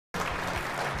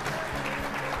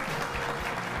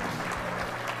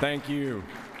Thank you.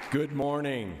 Good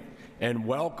morning, and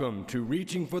welcome to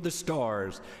Reaching for the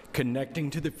Stars, Connecting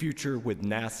to the Future with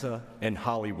NASA and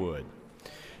Hollywood.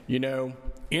 You know,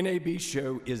 NAB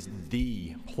Show is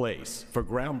the place for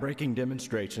groundbreaking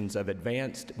demonstrations of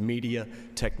advanced media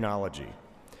technology.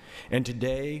 And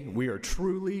today, we are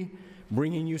truly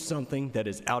bringing you something that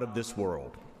is out of this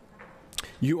world.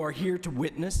 You are here to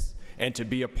witness and to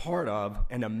be a part of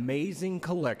an amazing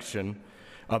collection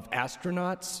of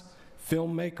astronauts,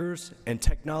 filmmakers, and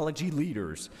technology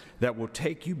leaders that will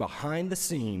take you behind the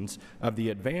scenes of the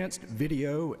advanced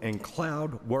video and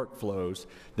cloud workflows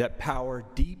that power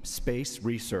deep space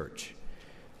research,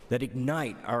 that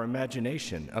ignite our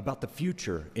imagination about the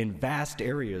future in vast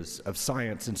areas of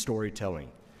science and storytelling,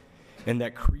 and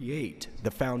that create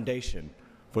the foundation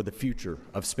for the future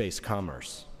of space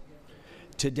commerce.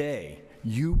 Today,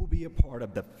 you will be a part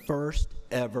of the first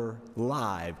ever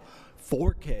live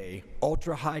 4K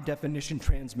ultra-high-definition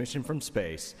transmission from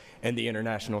space and the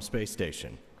International Space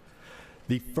Station.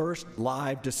 The first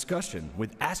live discussion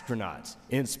with astronauts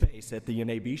in space at the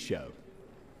NAB show.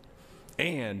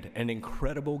 And an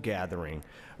incredible gathering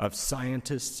of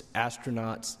scientists,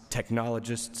 astronauts,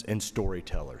 technologists, and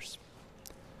storytellers.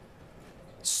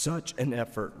 Such an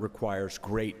effort requires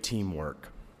great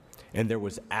teamwork. And there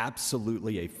was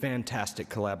absolutely a fantastic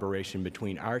collaboration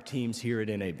between our teams here at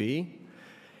NAB,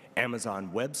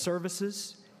 Amazon Web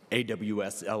Services,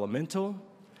 AWS Elemental,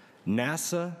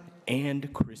 NASA,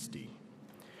 and Christie.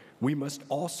 We must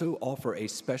also offer a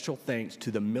special thanks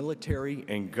to the military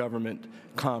and government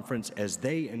conference as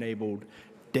they enabled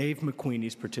Dave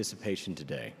McQueenie's participation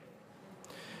today.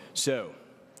 So,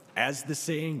 as the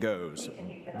saying goes,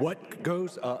 what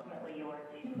goes up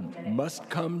must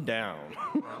come down.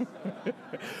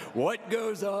 What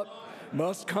goes up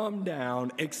must come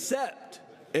down, except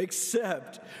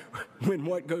when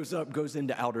what goes up goes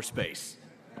into outer space.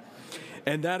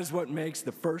 And that is what makes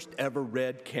the first ever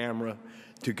red camera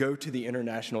to go to the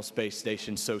International Space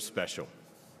Station so special.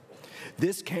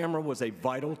 This camera was a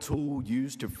vital tool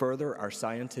used to further our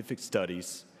scientific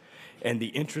studies and the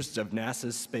interests of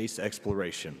NASA's space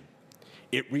exploration.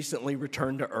 It recently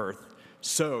returned to Earth,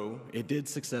 so it did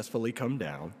successfully come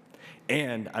down.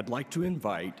 And I'd like to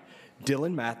invite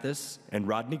Dylan Mathis and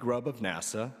Rodney Grubb of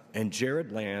NASA and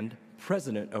Jared Land,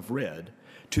 president of RED,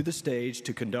 to the stage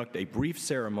to conduct a brief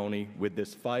ceremony with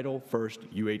this vital first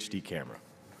UHD camera.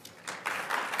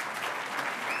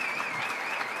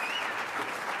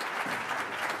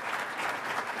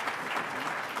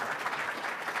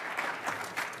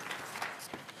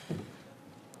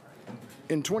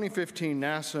 In 2015,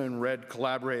 NASA and RED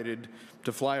collaborated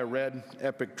to fly a RED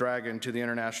Epic Dragon to the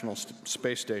International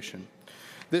Space Station.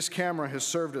 This camera has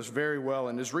served us very well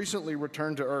and has recently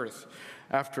returned to Earth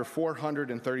after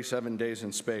 437 days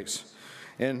in space.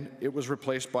 And it was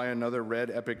replaced by another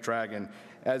RED Epic Dragon,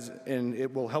 and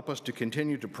it will help us to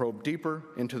continue to probe deeper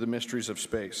into the mysteries of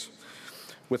space.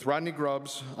 With Rodney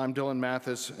Grubbs, I'm Dylan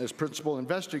Mathis, as principal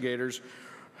investigators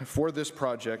for this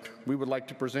project, we would like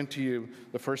to present to you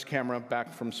the first camera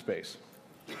back from space.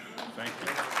 Thank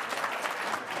you.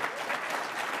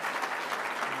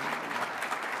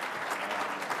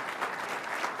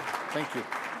 Thank you.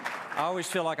 I always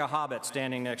feel like a hobbit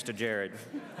standing next to Jared.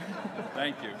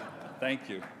 Thank you. Thank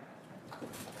you.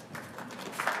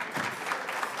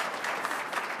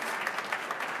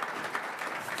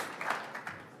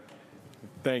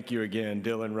 Thank you again,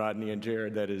 Dylan, Rodney, and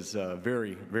Jared. That is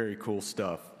very, very cool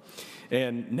stuff.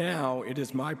 And now it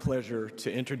is my pleasure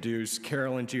to introduce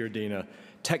Carolyn Giardina,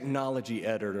 technology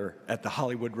editor at The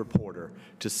Hollywood Reporter,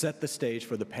 to set the stage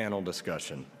for the panel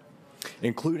discussion,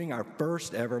 including our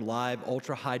first ever live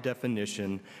ultra-high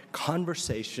definition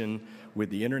conversation with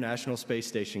the International Space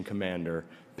Station commander,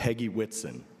 Peggy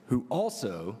Whitson, who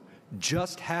also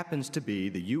just happens to be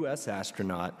the U.S.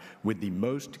 astronaut with the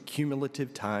most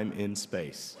cumulative time in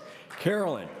space.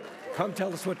 Carolyn, come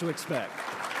tell us what to expect.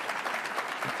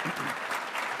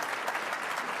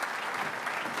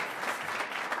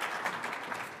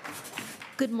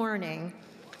 Good morning.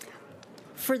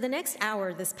 For the next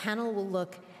hour, this panel will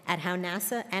look at how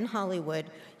NASA and Hollywood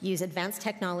use advanced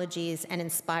technologies and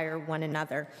inspire one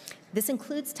another. This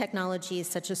includes technologies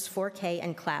such as 4K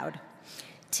and cloud.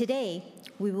 Today,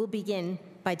 we will begin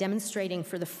by demonstrating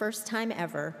for the first time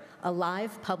ever a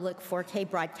live public 4K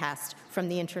broadcast from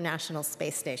the International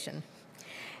Space Station.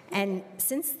 And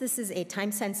since this is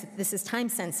time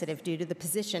sensitive due to the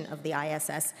position of the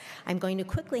ISS, I'm going to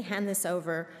quickly hand this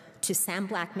over to Sam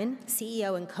Blackman,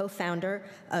 CEO and co-founder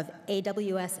of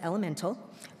AWS Elemental,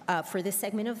 for this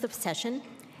segment of the session,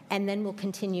 and then we'll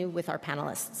continue with our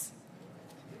panelists.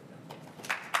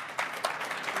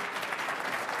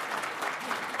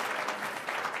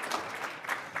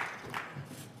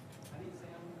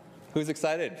 Who's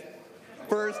excited?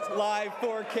 First live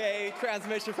 4K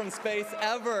transmission from space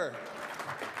ever.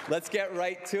 Let's get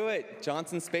right to it.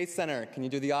 Johnson Space Center, can you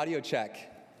do the audio check?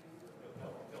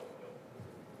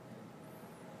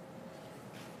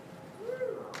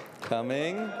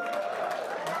 Coming.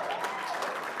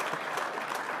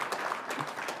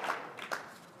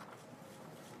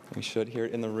 We should hear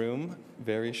it in the room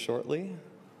very shortly.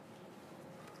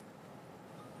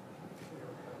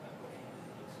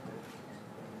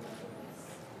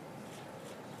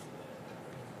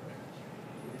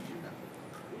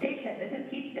 Station, this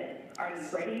is Houston. Are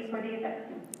you ready for the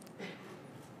event?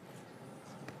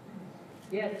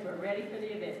 Yes, we're ready for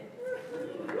the event.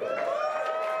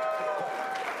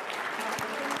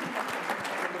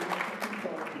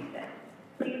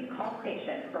 Please call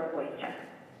station for a voice check.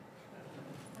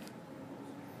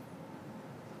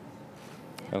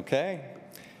 Okay,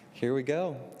 here we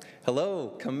go.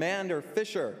 Hello, Commander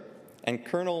Fischer and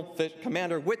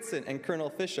Commander Whitson and Colonel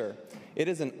Fischer. It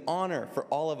is an honor for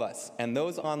all of us and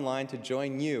those online to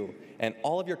join you and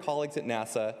all of your colleagues at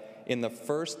NASA in the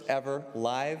first ever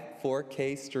live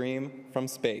 4K stream from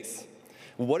space.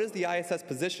 What is the ISS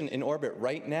position in orbit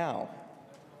right now?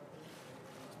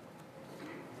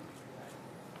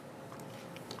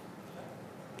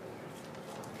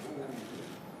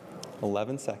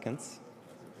 11 seconds.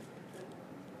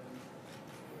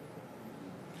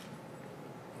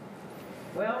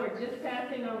 Well, we're just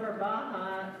passing over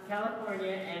Baja,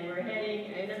 California, and we're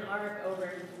heading in an arc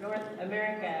over North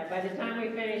America. By the time we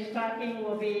finish talking,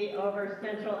 we'll be over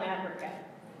Central Africa.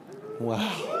 Wow.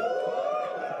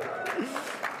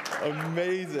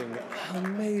 Amazing,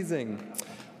 amazing.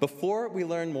 Before we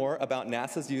learn more about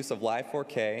NASA's use of Live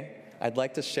 4K, I'd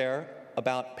like to share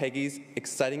about Peggy's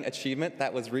exciting achievement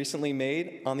that was recently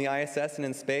made on the ISS and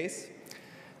in space.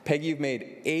 Peggy, you've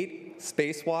made 8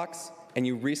 spacewalks, and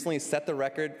you recently set the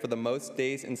record for the most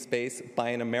days in space by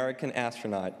an American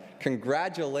astronaut.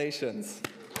 Congratulations.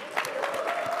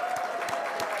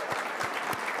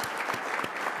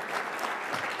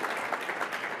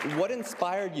 What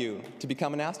inspired you to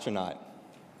become an astronaut?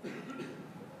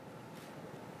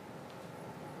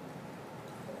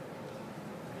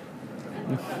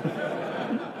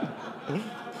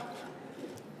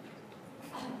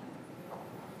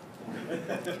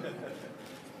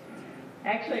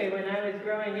 Actually, when I was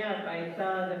growing up, I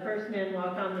saw the first men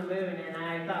walk on the moon, and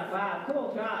I thought, wow,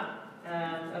 cool job.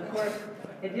 Of course,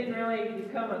 it didn't really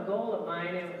become a goal of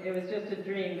mine. It was just a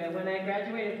dream. But when I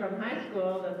graduated from high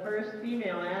school, the first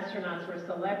female astronauts were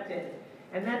selected.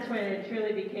 And that's when it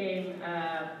truly became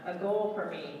a goal for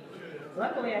me.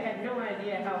 Luckily, I had no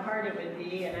idea how hard it would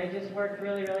be, and I just worked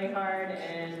really, really hard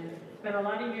and spent a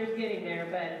lot of years getting there,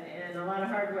 and a lot of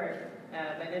hard work.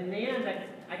 But in the end,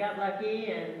 I got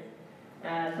lucky, and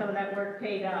some of that work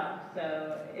paid off.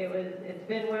 So it's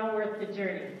been well worth the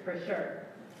journey, for sure.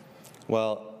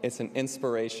 Well, it's an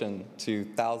inspiration to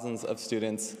thousands of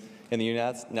students in the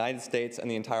United States and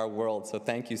the entire world, so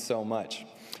thank you so much.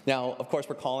 Now, of course,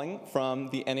 we're calling from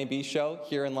the NAB show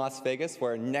here in Las Vegas,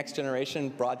 where next generation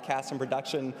broadcast and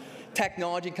production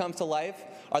technology comes to life.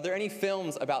 Are there any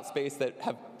films about space that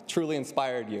have truly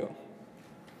inspired you?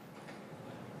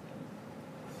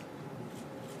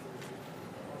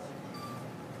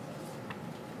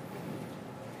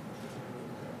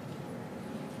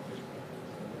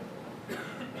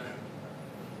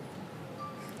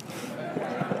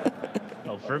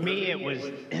 For me, it was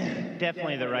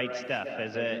definitely The Right Stuff.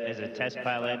 As a test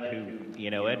pilot who,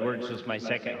 Edwards was my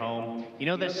second home. You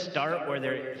know the start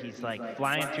where he's like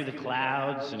flying through the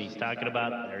clouds and he's talking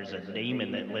about there's a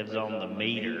demon that lives on the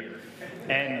meter.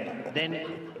 And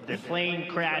then the plane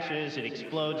crashes, it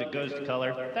explodes, it goes to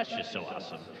color. That's just so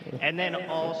awesome. And then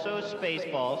also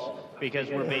Spaceballs, because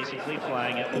we're basically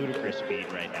flying at ludicrous speed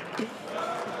right now.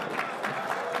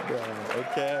 Yeah,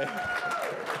 okay.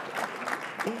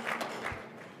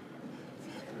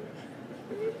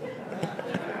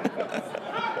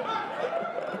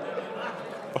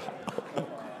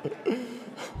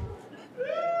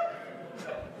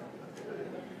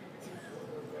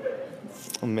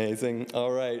 Amazing.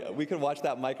 All right, we could watch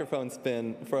that microphone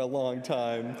spin for a long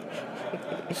time.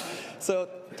 So,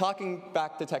 talking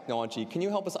back to technology, can you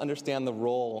help us understand the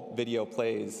role video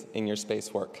plays in your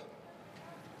space work?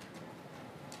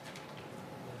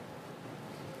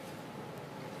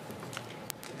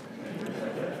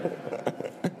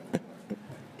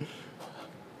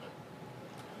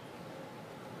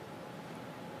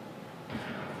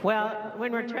 Well,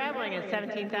 when we're traveling at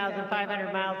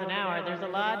 17,500 miles an hour, there's a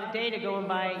lot of data going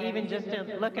by even just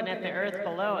looking at the Earth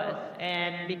below us.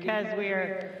 And because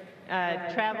we're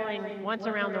traveling once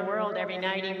around the world every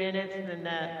 90 minutes and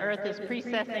the Earth is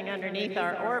precessing underneath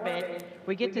our orbit,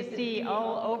 we get to see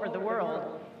all over the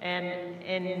world.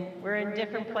 And we're in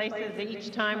different places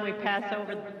each time we pass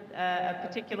over a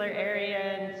particular area,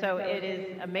 and so it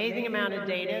is an amazing amount of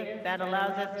data that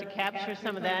allows us to capture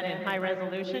some of that in high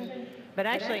resolution. But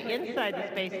actually inside the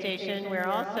space station, we're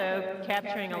also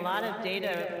capturing a lot of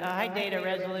data, high data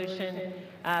resolution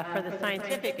for the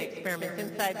scientific experiments.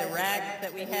 Inside the racks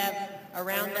that we have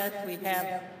around us, we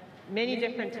have many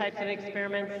different types of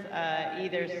experiments,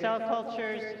 either cell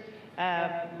cultures,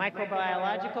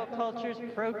 microbiological cultures,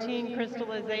 protein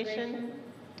crystallization.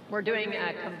 We're doing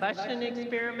combustion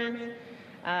experiments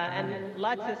and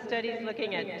lots of studies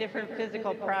looking at different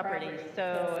physical properties.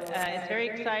 So it's very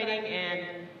exciting,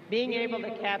 and being able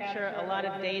to capture a lot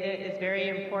of data is very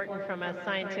important from us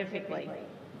scientifically.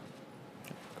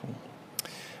 Cool.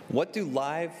 What do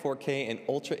live 4K and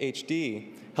Ultra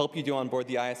HD help you do on board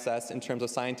the ISS in terms of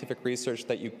scientific research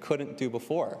that you couldn't do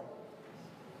before?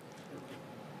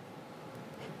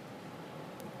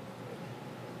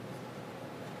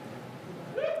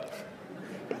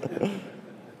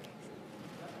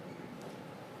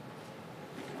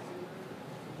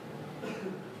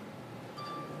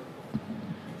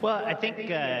 Well, I think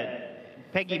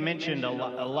Peggy mentioned a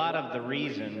lot of the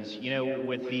reasons. You know,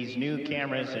 with these new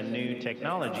cameras and new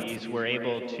technologies, we're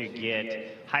able to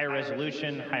get higher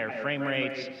resolution, higher frame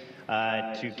rates,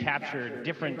 to capture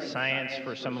different science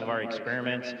for some of our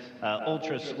experiments,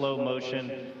 ultra slow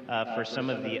motion for some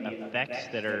of the effects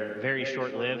that are very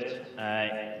short-lived,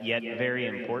 yet very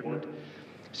important.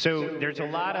 So there's a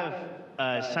lot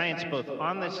of science both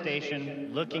on the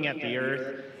station, looking at the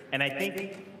Earth, and I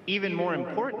think even more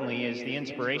importantly is the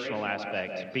inspirational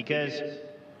aspect, because,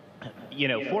 you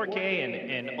know, 4K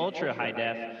and ultra high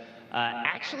def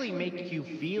actually make you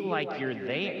feel like you're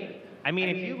there. I mean,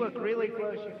 if you look really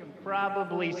close, you can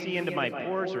probably see into my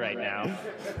pores right now.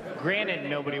 Granted,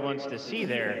 nobody wants to see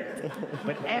there,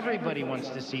 but everybody wants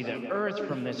to see the Earth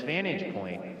from this vantage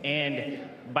point. And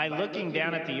by looking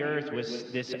down at the Earth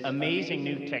with this amazing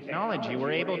new technology,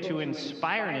 we're able to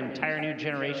inspire an entire new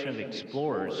generation of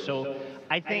explorers. So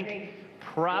I think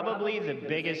probably the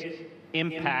biggest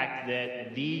impact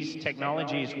that these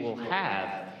technologies will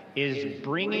have is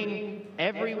bringing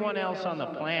everyone else on the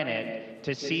planet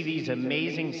to see these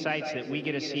amazing sights that we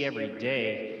get to see every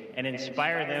day and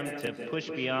inspire them to push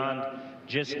beyond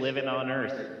just living on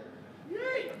Earth.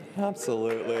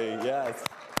 Absolutely, yes.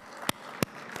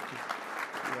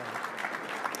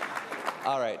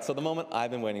 All right, so the moment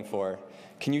I've been waiting for.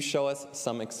 Can you show us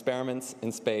some experiments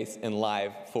in space in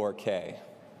live 4K?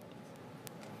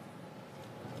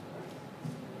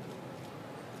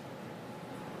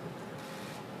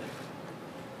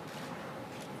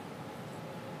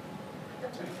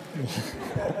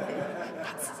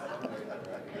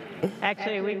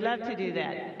 Actually, we'd love to do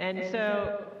that. And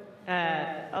so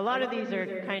a lot of these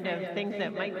are kind of things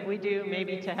that we do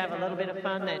maybe to have a little bit of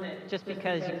fun, that just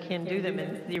because you can do them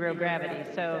in zero gravity.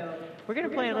 So we're going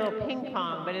to play a little ping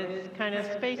pong, but it's kind of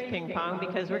space ping pong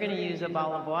because we're going to use a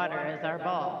ball of water as our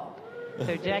ball.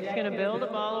 So Jack's going to build a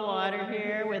ball of water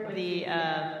here with the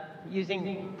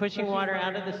pushing water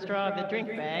out of the straw of the drink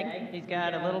bag. He's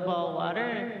got a little ball of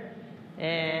water,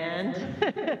 and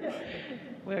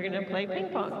we're going to play ping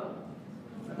pong.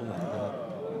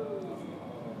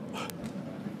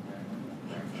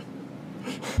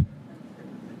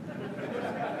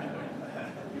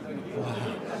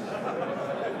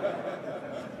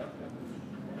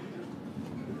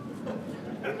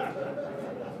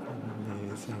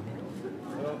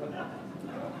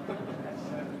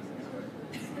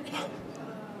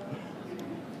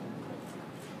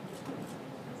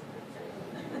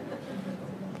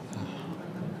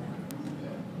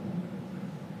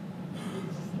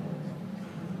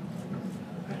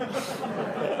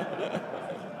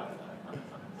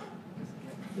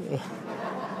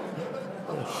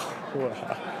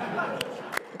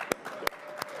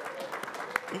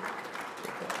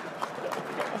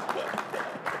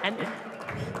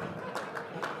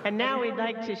 And now we'd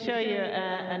like to show you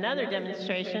another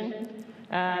demonstration.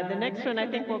 The next one I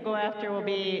think we'll go after will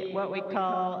be what we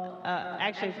call,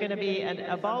 actually it's going to be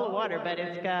a ball of water, but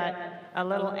it's got a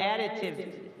little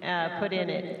additive put in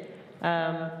it.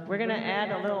 We're going to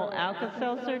add a little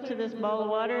Alka-Seltzer to this ball of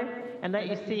water and let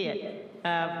you see it.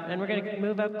 And we're going to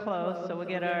move up close, so we'll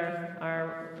get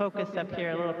our focus up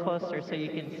here a little closer so you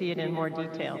can see it in more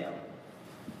detail.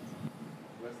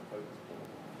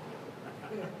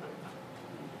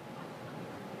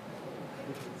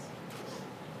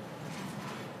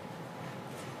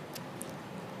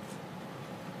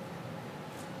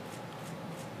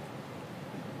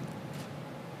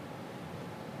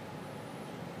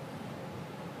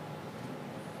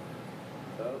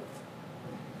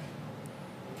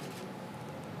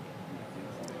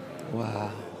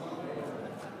 Wow.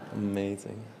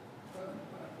 Amazing.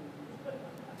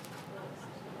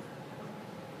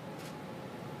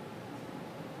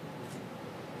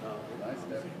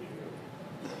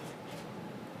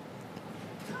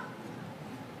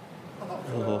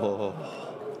 Oh.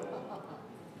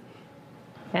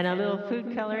 And a little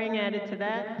food coloring added to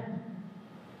that.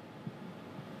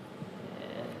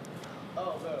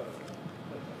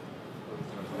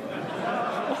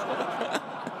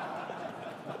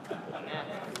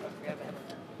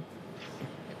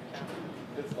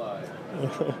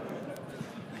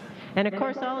 And of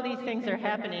course, all of these things are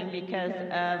happening because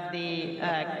of the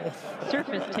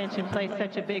surface tension plays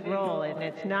such a big role, and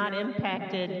it's not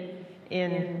impacted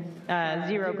in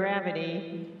zero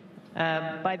gravity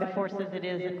by the forces it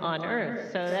is on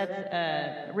Earth. So that's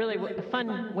a really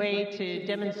fun way to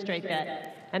demonstrate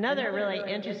that. Another really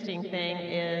interesting thing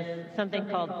is something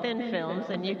called thin films,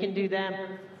 and you can do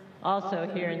them also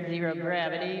here in zero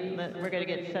gravity. We're going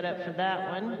to get set up for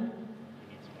that one.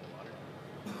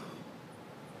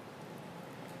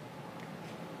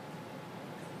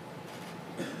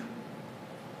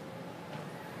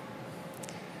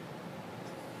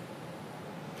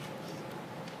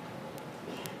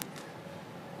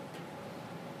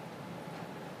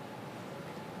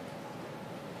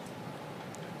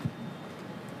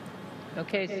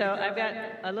 Okay, so I've got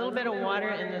a little bit of water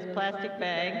in this plastic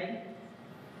bag,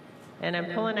 and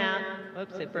I'm pulling out,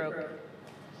 oops, it broke.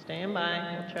 Stand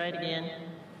by, we'll try it again.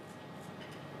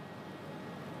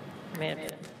 I may have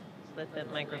to let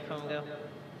that microphone go.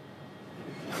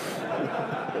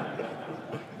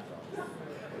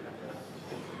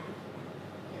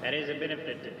 That is a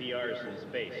benefit to PRs in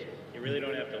space. You really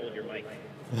don't have to hold your mic.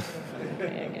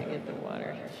 Okay, I gotta get the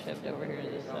water shoved over here to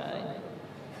the side.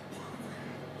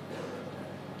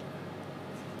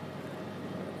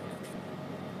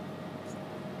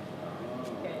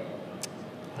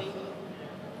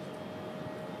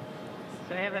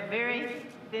 So I have a very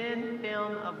thin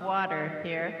film of water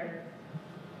here.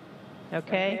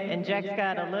 Okay, and Jack's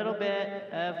got a little bit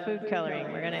of food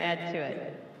coloring we're going to add to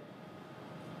it.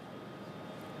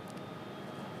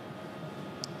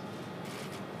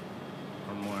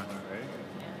 One more, right?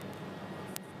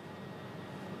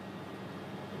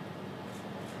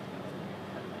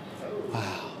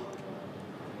 Wow.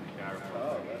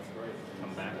 Oh, that's great.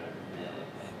 Come back.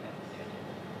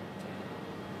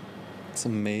 It's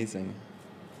amazing.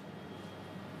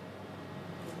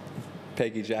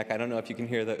 Peggy, Jack, I don't know if you can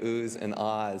hear the oohs and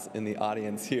ahs in the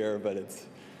audience here, but it's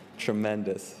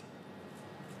tremendous.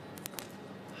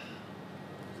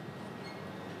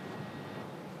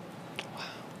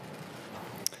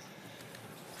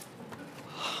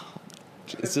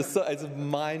 It's just it's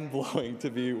mind-blowing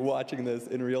to be watching this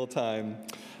in real time.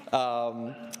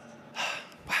 Wow.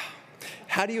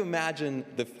 How do you imagine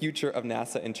the future of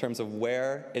NASA in terms of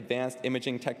where advanced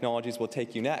imaging technologies will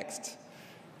take you next?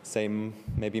 Say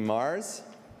maybe Mars?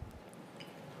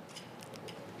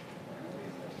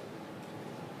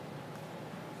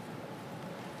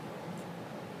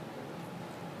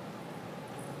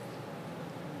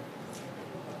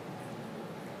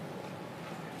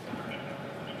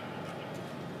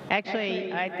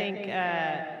 Actually, I think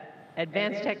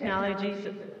advanced technologies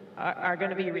are going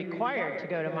to be required to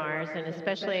go to Mars, and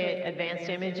especially advanced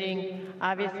imaging.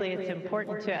 Obviously, it's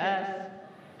important to us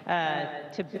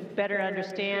to better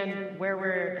understand where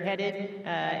we're headed,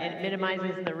 and it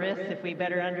minimizes the risks if we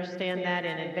better understand that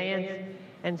in advance.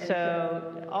 And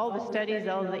so all the studies,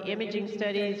 all the imaging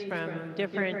studies from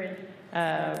different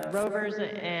rovers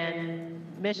and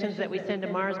missions that we send to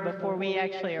Mars before we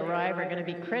actually arrive are going to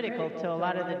be critical to a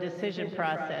lot of the decision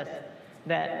process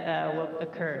that will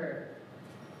occur.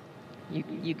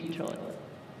 You control it.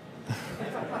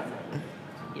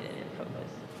 Get it in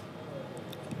focus.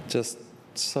 Just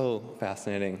so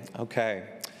fascinating. Okay.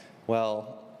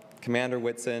 Well, Commander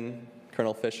Whitson,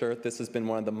 Colonel Fischer, this has been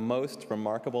one of the most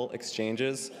remarkable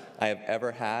exchanges I have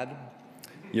ever had.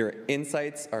 Your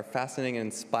insights are fascinating and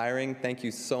inspiring. Thank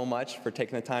you so much for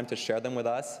taking the time to share them with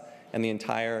us and the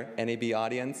entire NAB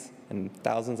audience and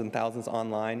thousands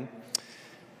online.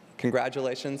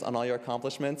 Congratulations on all your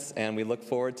accomplishments, and we look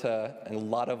forward to a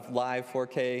lot of live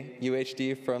 4K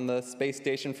UHD from the space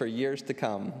station for years to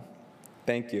come.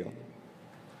 Thank you.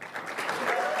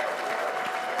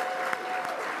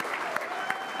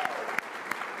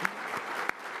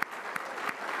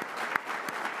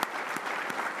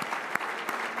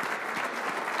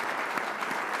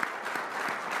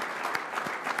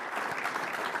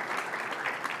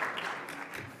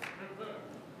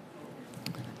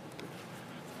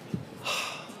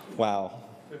 Wow.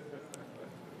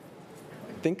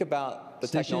 think about the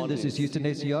Station, technologies. this is Houston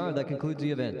ACR. That concludes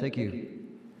the event. Thank you.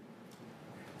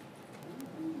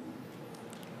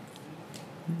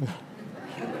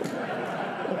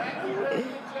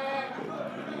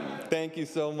 Thank you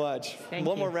so much.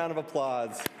 One more round of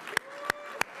applause.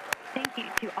 Thank you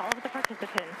to all of the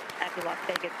participants at the Las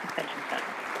Vegas Convention Center.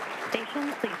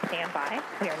 Station, please stand by.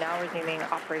 We are now resuming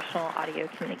operational audio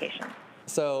communication.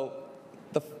 So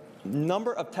the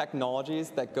number of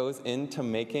technologies that goes into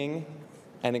making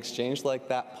an exchange like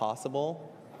that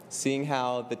possible, seeing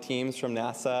how the teams from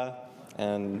NASA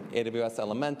and AWS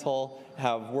Elemental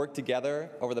have worked together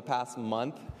over the past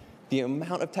month, the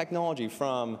amount of technology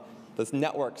from those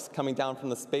networks coming down from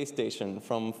the space station,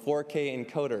 from 4K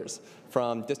encoders,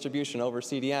 from distribution over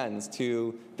CDNs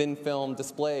to thin film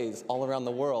displays all around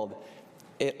the world,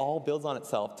 it all builds on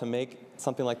itself to make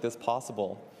something like this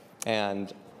possible.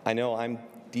 And I know I'm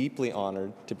deeply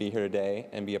honored to be here today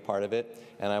and be a part of it.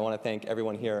 And I want to thank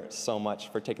everyone here so much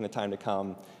for taking the time to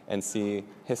come and see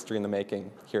history in the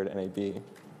making here at NAB.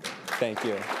 Thank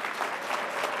you.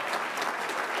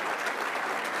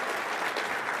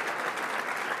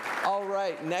 All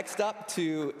right, next up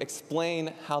to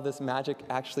explain how this magic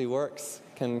actually works.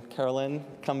 Can Carolyn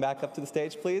come back up to the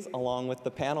stage, please, along with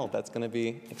the panel that's going to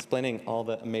be explaining all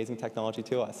the amazing technology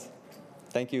to us.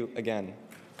 Thank you again.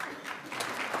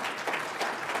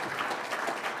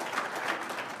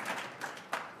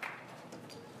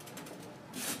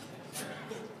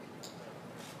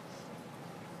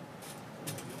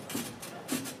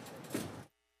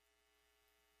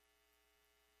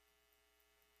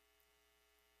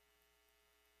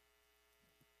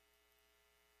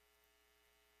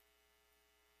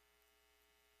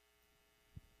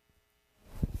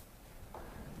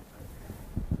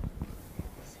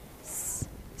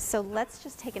 So let's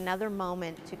just take another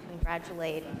moment to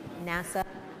congratulate NASA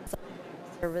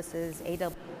Services,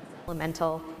 AWS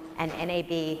Elemental, and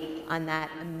NAB on that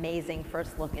amazing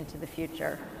first look into the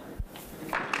future.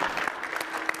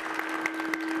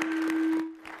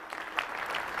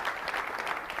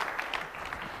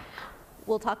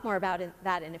 We'll talk more about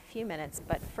that in a few minutes,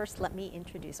 but first let me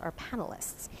introduce our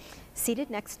panelists. Seated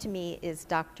next to me is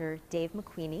Dr. Dave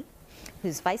McQueenie,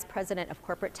 who's Vice President of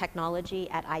Corporate Technology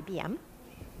at IBM.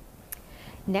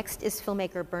 Next is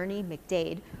filmmaker Bernie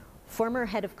McDade, former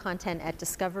head of content at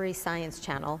Discovery Science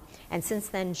Channel, and since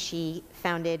then she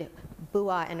founded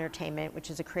Bua Entertainment, which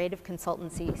is a creative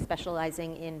consultancy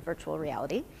specializing in virtual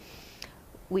reality.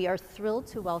 We are thrilled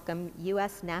to welcome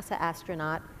U.S. NASA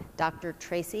astronaut Dr.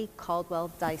 Tracy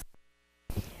Caldwell Dyson.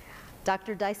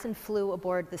 Dr. Dyson flew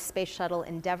aboard the Space Shuttle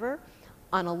Endeavour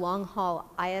on a long-haul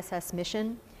ISS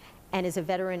mission and is a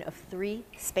veteran of 3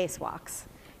 spacewalks.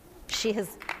 She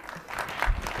has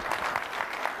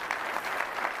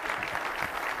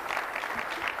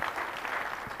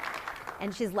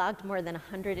and she's logged more than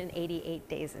 188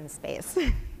 days in space.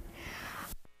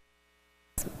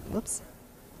 Whoops.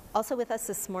 Also with us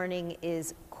this morning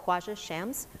is Khwaja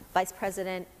Shams, Vice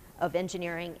President of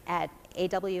Engineering at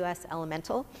AWS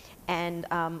Elemental, and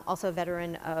also a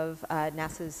veteran of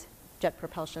NASA's Jet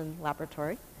Propulsion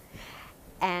Laboratory.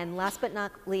 And last but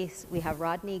not least, we have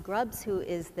Rodney Grubbs, who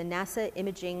is the NASA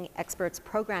Imaging Experts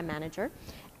Program Manager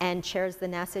and chairs the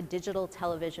NASA Digital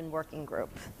Television Working Group.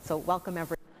 So welcome,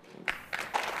 everyone.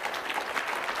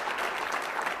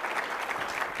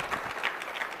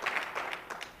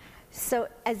 So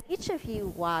as each of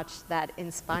you watched that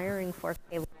inspiring 4K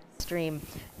live stream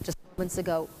just moments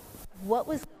ago, what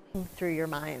was going through your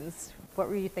minds? What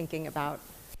were you thinking about?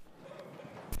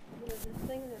 The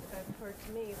thing that occurred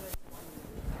to me was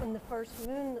when the first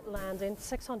moon landing,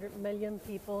 600 million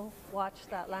people watched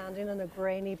that landing on a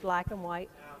grainy black and white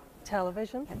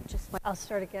television. I'll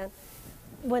start again.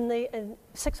 When the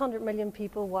 600 million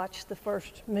people watched the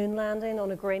first moon landing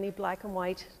on a grainy black and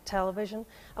white television,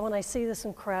 and when I see this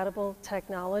incredible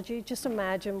technology, just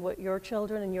imagine what your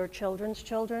children and your children's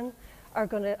children are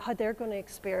how they're going to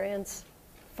experience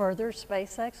further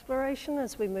space exploration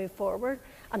as we move forward,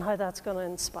 and how that's going to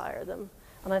inspire them.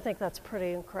 And I think that's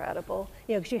pretty incredible.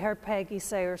 You know, because you heard Peggy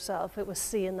say herself, it was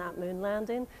seeing that moon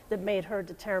landing that made her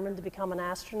determined to become an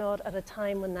astronaut at a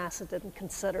time when NASA didn't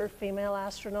consider female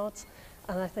astronauts.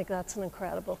 And I think that's an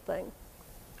incredible thing.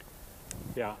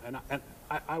 Yeah, and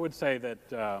I would say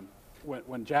that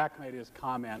when Jack made his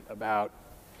comment about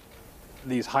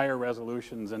these higher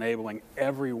resolutions enabling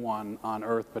everyone on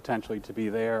Earth potentially to be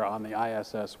there on the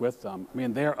ISS with them, I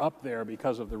mean, they're up there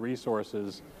because of the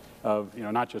resources of, you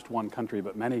know, not just one country,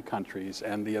 but many countries,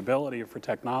 and the ability for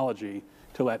technology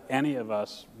to let any of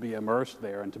us be immersed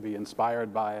there and to be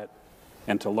inspired by it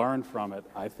and to learn from it,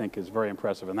 I think is very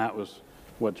impressive. And that was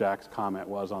what Jack's comment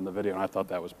was on the video, and I thought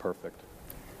that was perfect.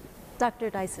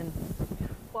 Dr. Dyson.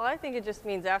 Well, I think it just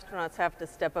means astronauts have to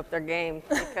step up their game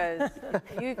because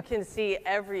you can see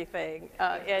everything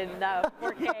in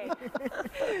 4K.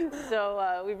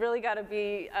 So we've really got to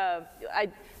be, I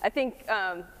think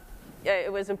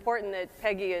it was important that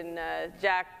Peggy and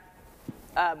Jack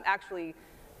actually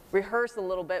rehearse a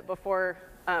little bit before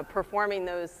performing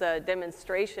those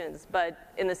demonstrations.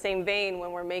 But in the same vein,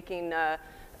 when we're making a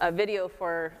video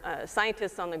for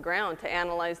scientists on the ground to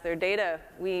analyze their data,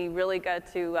 we really got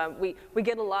to, we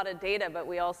get a lot of data, but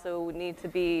we also need to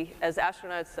be, as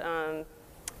astronauts,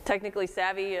 technically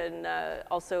savvy and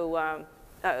also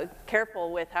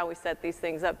careful with how we set these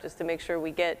things up, just to make sure we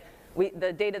get,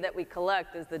 the data that we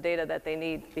collect is the data that they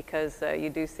need, because you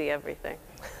do see everything.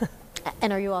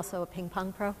 And are you also a ping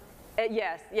pong pro?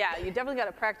 Yes, yeah, you definitely got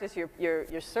to practice your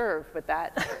serve with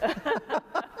that.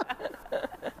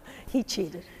 He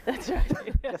cheated. That's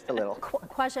right. Just a little.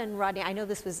 Question, Rodney, I know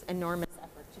this was enormous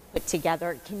effort to put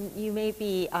together. Can you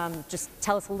maybe just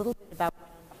tell us a little bit about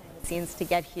behind the scenes to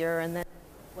get here, and then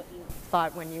what you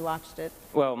thought when you watched it?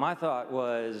 Well, my thought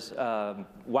was,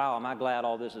 wow, am I glad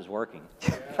all this is working.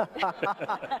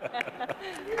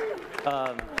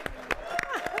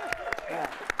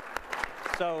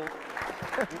 So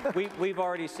we've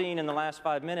already seen in the last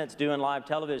 5 minutes doing live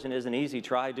television isn't easy.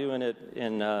 Try doing it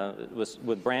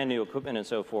with brand new equipment and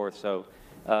so forth. So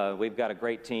we've got a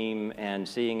great team, and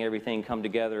seeing everything come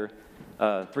together.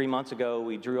 3 months ago,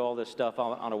 we drew all this stuff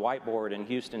on a whiteboard in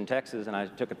Houston, Texas, and I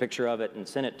took a picture of it and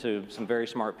sent it to some very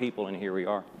smart people, and here we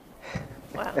are.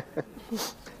 Wow.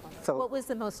 So, what was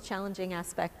the most challenging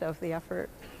aspect of the effort?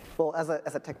 Well, as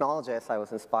a technologist, I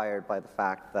was inspired by the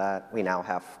fact that we now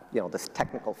have, this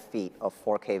technical feat of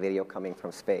 4K video coming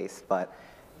from space. But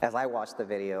as I watched the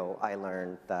video, I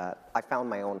learned that I found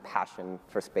my own passion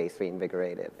for space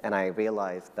reinvigorated. And I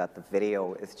realized that the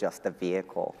video is just a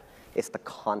vehicle. It's the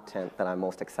content that I'm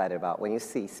most excited about. When you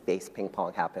see space ping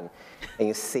pong happen, and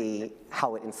you see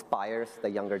how it inspires the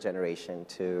younger generation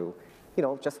to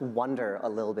just wonder a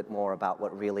little bit more about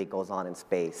what really goes on in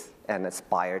space and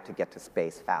aspire to get to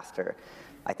space faster.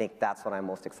 I think that's what I'm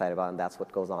most excited about, and that's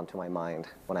what goes on to my mind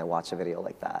when I watch a video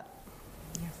like that.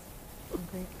 Yes,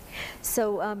 great.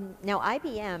 So now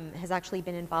IBM has actually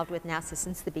been involved with NASA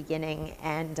since the beginning,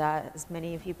 and as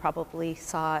many of you probably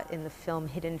saw in the film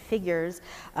Hidden Figures,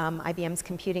 IBM's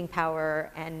computing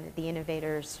power and the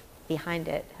innovators behind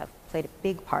it have played a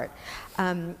big part.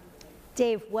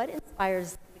 Dave, what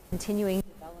inspires continuing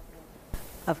development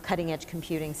of cutting-edge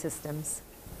computing systems?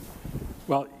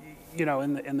 Well, in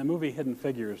the movie Hidden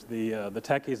Figures, the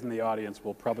techies in the audience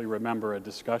will probably remember a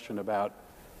discussion about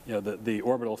the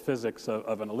orbital physics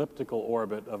of an elliptical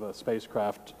orbit of a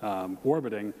spacecraft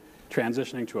orbiting,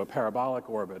 transitioning to a parabolic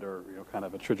orbit, or kind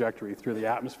of a trajectory through the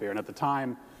atmosphere. And at the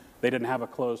time, they didn't have a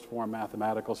closed-form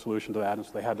mathematical solution to that, and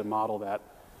so they had to model that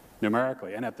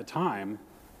numerically. And at the time,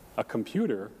 a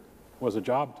computer was a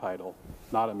job title,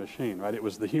 not a machine, right? It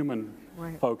was the human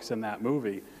folks in that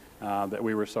movie that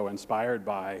we were so inspired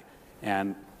by,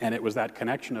 and it was that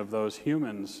connection of those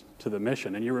humans to the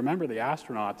mission. And you remember the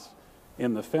astronauts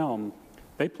in the film,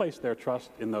 they placed their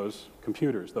trust in those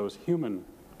computers, those human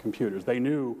computers. They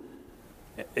knew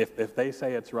if they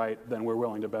say it's right, then we're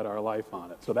willing to bet our life on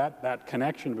it. So that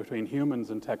connection between humans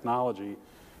and technology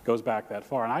goes back that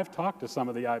far. And I've talked to some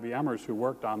of the IBMers who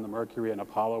worked on the Mercury and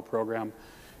Apollo program.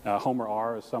 Homer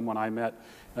R. is someone I met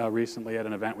recently at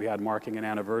an event we had marking an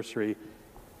anniversary.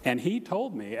 And he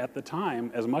told me at the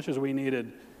time, as much as we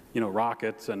needed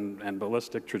rockets and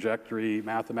ballistic trajectory,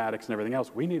 mathematics and everything else,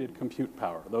 we needed compute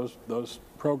power. Those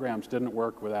programs didn't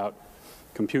work without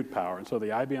compute power. And so the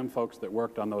IBM folks that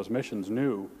worked on those missions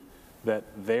knew that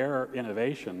their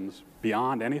innovations,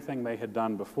 beyond anything they had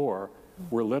done before,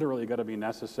 were literally going to be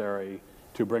necessary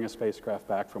to bring a spacecraft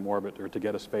back from orbit, or to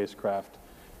get a spacecraft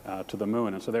to the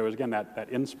moon. And so there was, again, that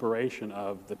inspiration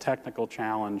of the technical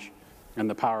challenge and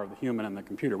the power of the human and the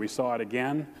computer. We saw it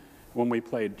again when we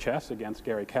played chess against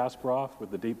Garry Kasparov with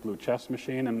the Deep Blue chess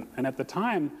machine. And at the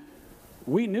time,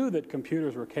 we knew that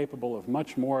computers were capable of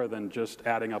much more than just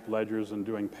adding up ledgers and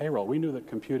doing payroll. We knew that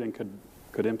computing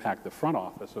could impact the front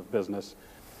office of business,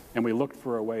 and we looked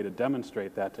for a way to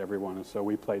demonstrate that to everyone. And so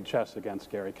we played chess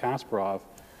against Garry Kasparov.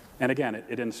 And again,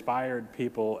 it inspired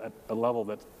people at a level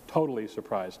that totally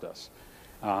surprised us.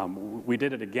 We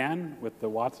did it again with the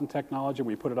Watson technology.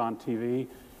 We put it on TV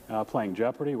playing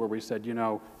Jeopardy, where we said,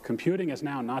 computing is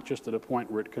now not just at a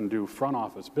point where it can do front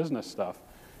office business stuff.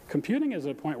 Computing is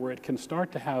at a point where it can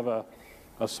start to have a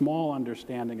small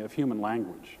understanding of human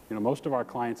language. Most of our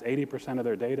clients, 80% of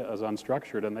their data is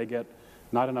unstructured, and they get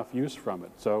not enough use from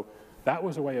it. So that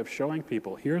was a way of showing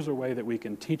people, here's a way that we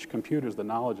can teach computers the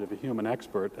knowledge of a human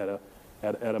expert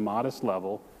at a modest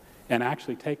level, and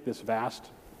actually take this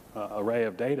vast array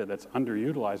of data that's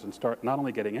underutilized and start not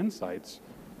only getting insights,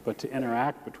 but to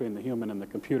interact between the human and the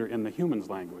computer in the human's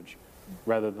language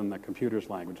rather than the computer's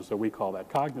language. So we call that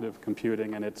cognitive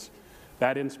computing, and it's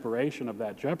that inspiration of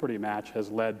that Jeopardy match has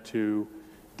led to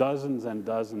dozens and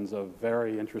dozens of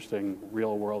very interesting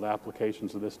real-world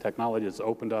applications of this technology. It's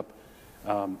opened up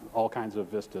all kinds of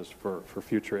vistas for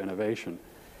future innovation.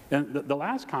 And the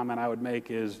last comment I would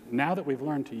make is, now that we've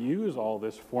learned to use all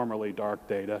this formerly dark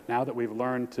data, now that we've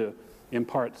learned to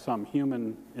impart some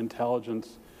human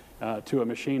intelligence to a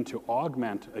machine to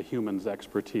augment a human's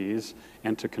expertise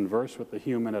and to converse with the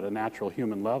human at a natural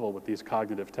human level with these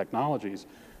cognitive technologies,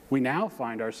 we now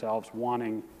find ourselves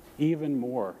wanting even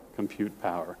more compute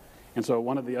power. And so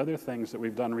one of the other things that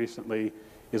we've done recently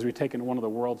is we've taken one of the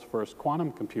world's first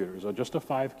quantum computers, or just a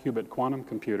 5-qubit quantum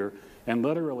computer, and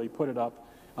literally put it up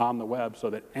on the web so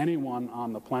that anyone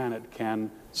on the planet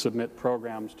can submit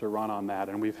programs to run on that.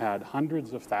 And we've had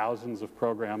hundreds of thousands of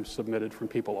programs submitted from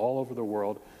people all over the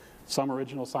world, some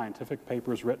original scientific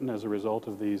papers written as a result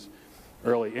of these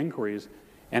early inquiries.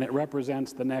 And it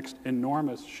represents the next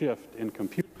enormous shift in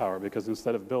compute power, because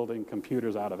instead of building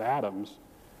computers out of atoms,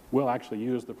 we'll actually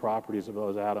use the properties of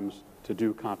those atoms to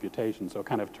do computation. So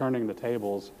kind of turning the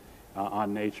tables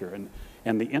on nature.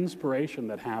 And the inspiration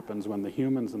that happens when the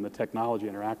humans and the technology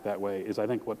interact that way is, I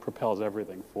think, what propels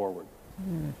everything forward.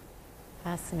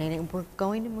 Fascinating. We're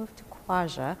going to move to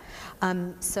Quaja.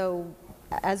 So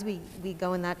as we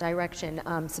go in that direction,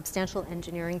 substantial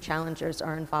engineering challenges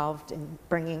are involved in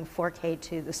bringing 4K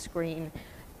to the screen,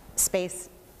 space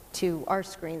to our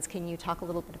screens. Can you talk a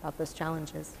little bit about those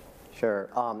challenges? Sure.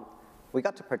 We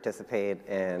got to participate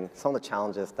in some of the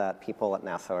challenges that people at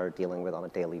NASA are dealing with on a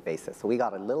daily basis. So we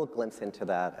got a little glimpse into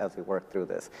that as we worked through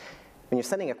this. When you're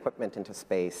sending equipment into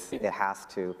space, it has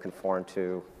to conform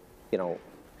to, the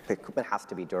equipment has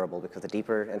to be durable, because the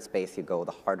deeper in space you go,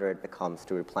 the harder it becomes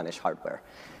to replenish hardware.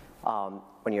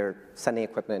 When you're sending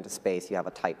equipment into space, you have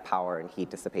a tight power and heat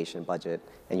dissipation budget,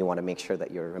 and you want to make sure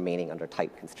that you're remaining under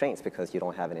tight constraints because you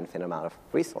don't have an infinite amount of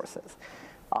resources.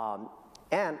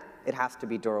 And it has to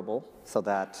be durable so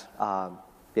that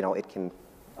it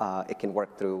can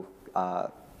work through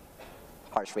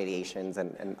harsh radiations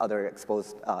and other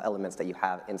exposed elements that you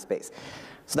have in space.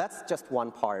 So that's just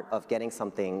one part of getting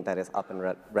something that is up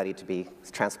and ready to be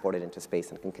transported into space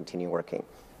and can continue working.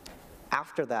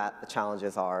 After that, the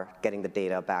challenges are getting the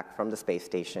data back from the space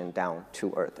station down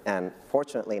to Earth. And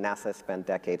fortunately, NASA has spent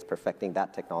decades perfecting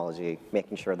that technology,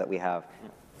 making sure that we have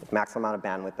the maximum amount of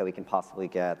bandwidth that we can possibly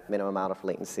get, minimum amount of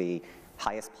latency,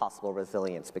 highest possible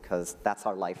resilience, because that's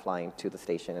our lifeline to the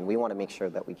station, and we want to make sure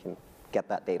that we can get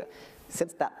that data.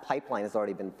 Since that pipeline has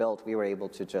already been built, we were able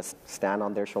to just stand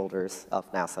on their shoulders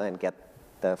of NASA and get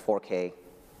the 4K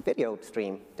video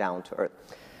stream down to Earth.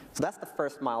 So that's the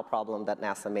first mile problem that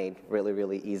NASA made really,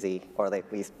 really easy, or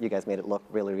at least you guys made it look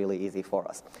really, really easy for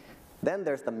us. Then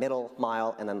there's the middle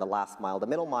mile and then the last mile. The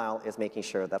middle mile is making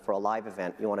sure that for a live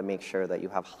event, you want to make sure that you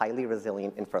have highly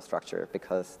resilient infrastructure,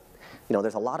 because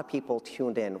there's a lot of people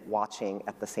tuned in watching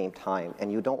at the same time,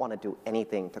 and you don't want to do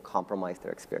anything to compromise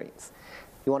their experience.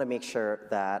 You want to make sure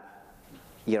that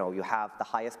you have the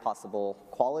highest possible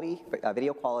quality,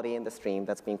 video quality in the stream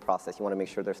that's being processed. You want to make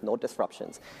sure there's no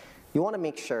disruptions. You want to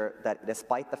make sure that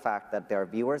despite the fact that there are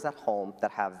viewers at home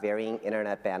that have varying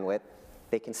internet bandwidth,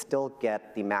 they can still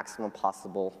get the maximum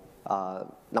possible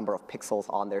number of pixels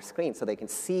on their screen, so they can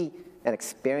see and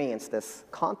experience this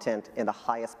content in the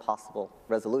highest possible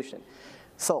resolution.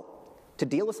 So to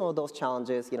deal with some of those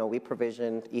challenges, we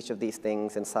provisioned each of these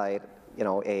things inside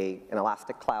an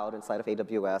elastic cloud inside of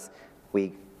AWS.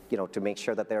 We, to make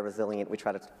sure that they're resilient, we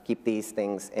try to keep these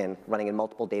things running in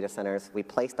multiple data centers. We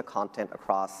place the content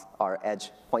across our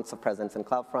edge points of presence in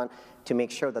CloudFront to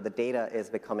make sure that the data is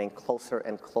becoming closer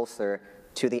and closer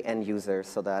to the end user,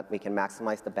 so that we can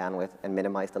maximize the bandwidth and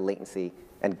minimize the latency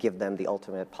and give them the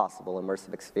ultimate possible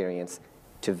immersive experience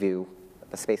to view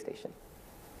the space station.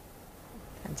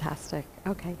 Fantastic.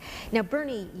 Okay. Now,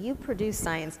 Bernie, you produce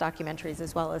science documentaries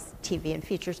as well as TV and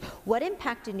features. What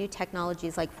impact do new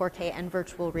technologies like 4K and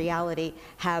virtual reality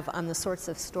have on the sorts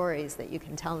of stories that you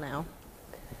can tell now?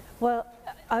 Well,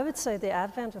 I would say the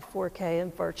advent of 4K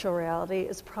and virtual reality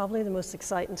is probably the most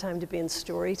exciting time to be in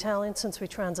storytelling since we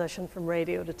transitioned from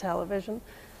radio to television.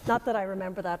 Not that I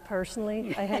remember that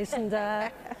personally, I hasten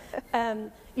to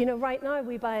add. Right now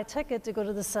we buy a ticket to go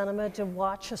to the cinema to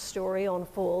watch a story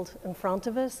unfold in front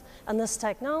of us, and this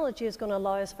technology is going to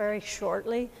allow us very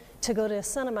shortly to go to a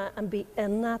cinema and be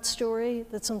in that story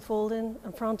that's unfolding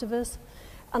in front of us.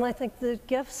 And I think the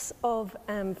gifts of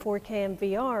 4K and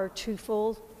VR are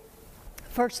twofold.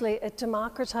 Firstly, it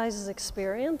democratizes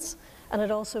experience, and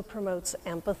it also promotes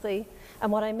empathy. And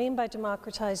what I mean by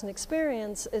democratizing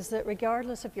experience is that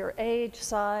regardless of your age,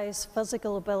 size,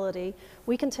 physical ability,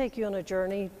 we can take you on a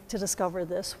journey to discover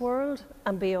this world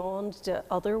and beyond to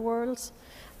other worlds.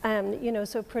 You know,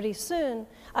 so pretty soon,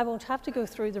 I won't have to go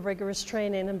through the rigorous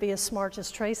training and be as smart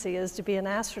as Tracy is to be an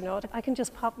astronaut. I can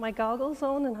just pop my goggles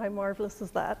on, and how marvelous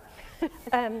is that?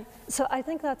 So I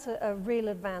think that's a real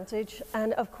advantage.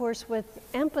 And of course, with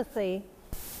empathy,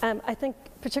 I think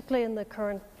particularly in the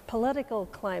current political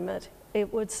climate,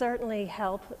 it would certainly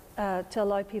help to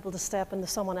allow people to step into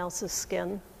someone else's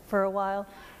skin for a while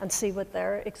and see what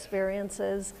their experience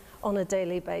is on a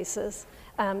daily basis.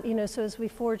 You know, so as we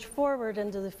forge forward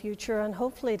into the future and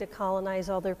hopefully to colonize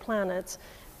other planets,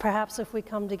 perhaps if we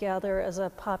come together as a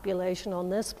population on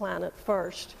this planet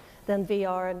first, then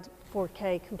VR and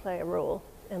 4K can play a role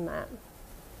in that.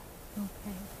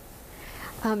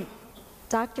 Okay.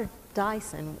 Dr.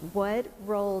 Dyson, what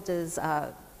role does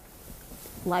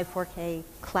Live 4K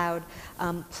Cloud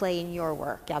play in your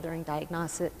work, gathering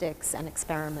diagnostics and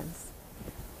experiments?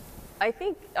 I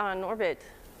think on orbit,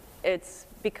 it's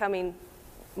becoming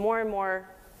more and more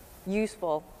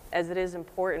useful as it is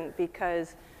important,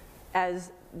 because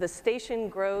as the station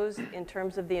grows in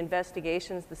terms of the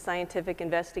investigations, the scientific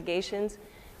investigations,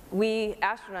 we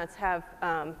astronauts have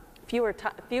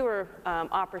fewer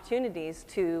opportunities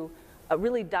to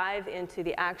really dive into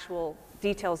the actual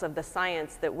details of the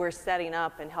science that we're setting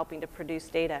up and helping to produce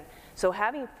data. So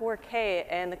having 4K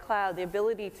and the cloud, the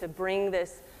ability to bring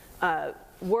this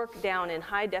work down in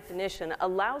high definition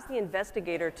allows the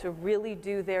investigator to really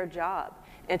do their job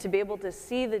and to be able to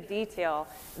see the detail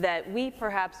that we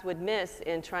perhaps would miss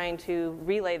in trying to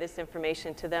relay this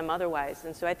information to them otherwise.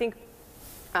 And so I think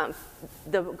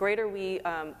the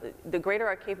greater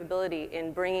our capability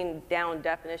in bringing down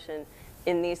definition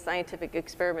in these scientific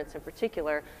experiments in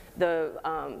particular,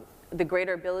 the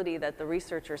greater ability that the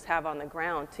researchers have on the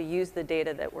ground to use the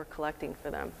data that we're collecting for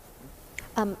them.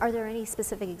 Are there any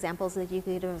specific examples that you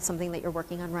could give of something that you're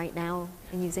working on right now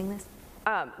in using this?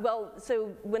 Well,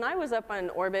 so when I was up on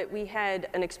orbit, we had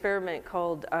an experiment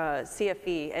called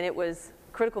CFE, and it was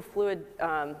critical fluid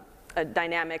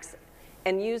dynamics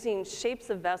and using shapes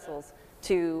of vessels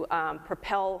to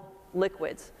propel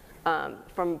liquids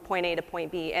from point A to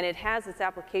point B. And it has its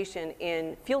application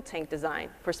in fuel tank design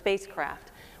for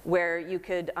spacecraft, where you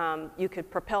could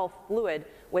propel fluid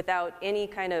without any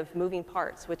kind of moving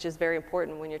parts, which is very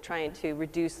important when you're trying to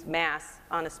reduce mass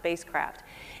on a spacecraft.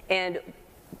 And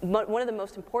one of the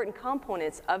most important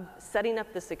components of setting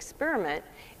up this experiment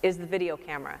is the video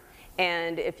camera.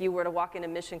 And if you were to walk into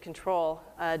mission control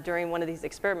during one of these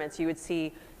experiments, you would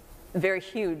see very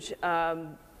huge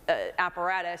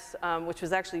apparatus, which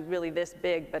was actually really this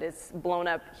big, but it's blown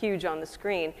up huge on the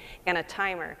screen, and a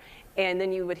timer. And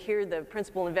then you would hear the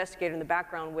principal investigator in the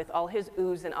background with all his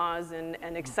oohs and ahs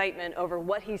and excitement over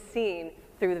what he's seeing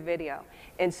through the video.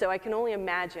 And so I can only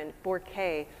imagine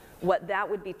 4K, what that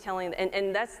would be telling,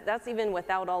 and that's even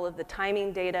without all of the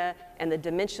timing data and the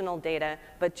dimensional data,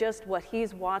 but just what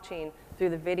he's watching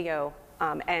through the video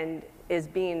and is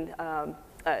being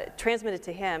transmitted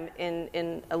to him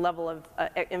in a level of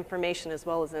information as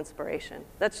well as inspiration.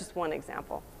 That's just one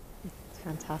example.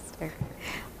 Fantastic.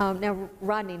 Now,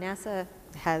 Rodney, NASA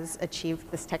has achieved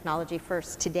this technology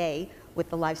first today with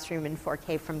the live stream in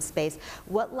 4K from space.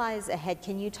 What lies ahead?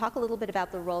 Can you talk a little bit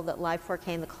about the role that live 4K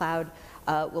in the cloud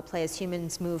will play as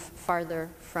humans move farther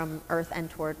from Earth and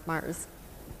toward Mars?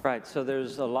 Right, so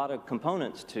there's a lot of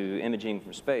components to imaging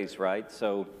from space, right?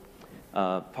 So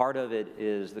part of it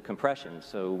is the compression.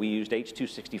 So we used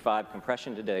H.265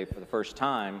 compression today for the first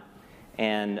time.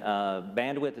 And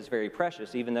bandwidth is very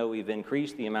precious, even though we've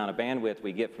increased the amount of bandwidth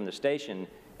we get from the station.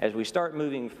 As we start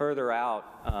moving further out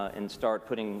and start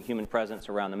putting human presence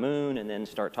around the moon and then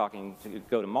start talking to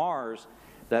go to Mars,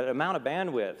 that amount of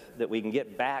bandwidth that we can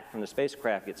get back from the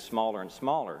spacecraft gets smaller and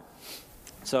smaller.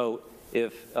 So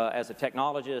if, as a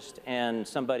technologist and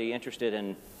somebody interested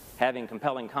in having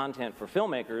compelling content for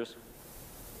filmmakers,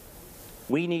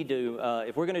 we need to,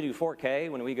 if we're going to do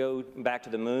 4K when we go back to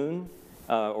the moon,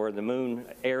 or the moon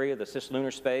area, the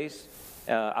cislunar space,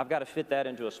 I've got to fit that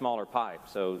into a smaller pipe.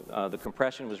 So the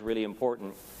compression was really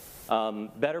important.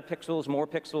 Better pixels, more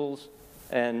pixels,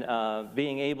 and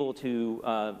being able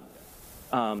to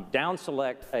down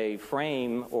select a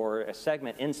frame or a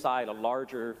segment inside a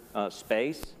larger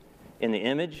space in the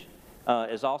image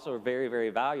is also very, very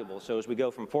valuable. So as we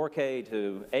go from 4K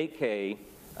to 8K,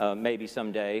 maybe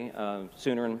someday,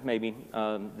 sooner maybe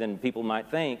than people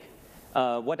might think,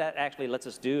 what that actually lets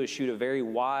us do is shoot a very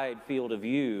wide field of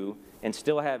view and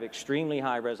still have extremely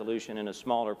high resolution in a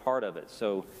smaller part of it.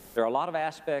 So there are a lot of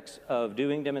aspects of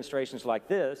doing demonstrations like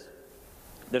this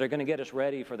that are going to get us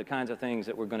ready for the kinds of things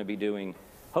that we're going to be doing,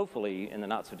 hopefully, in the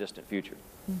not-so-distant future.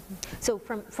 So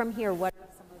from here, what are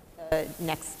some of the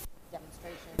next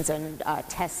demonstrations and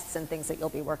tests and things that you'll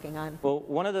be working on? Well,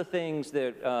 one of the things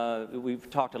that we've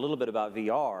talked a little bit about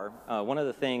VR, one of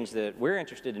the things that we're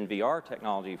interested in VR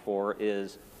technology for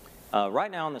is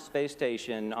right now on the space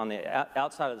station, on the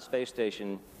outside of the space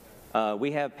station,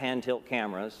 we have pan-tilt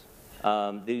cameras.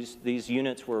 These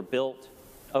units were built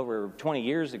over 20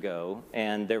 years ago,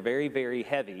 and they're very, very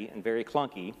heavy and very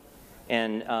clunky.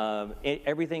 And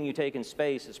everything you take in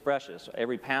space is precious.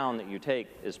 Every pound that you take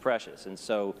is precious. And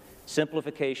so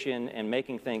simplification and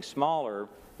making things smaller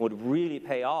would really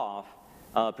pay off,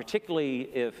 particularly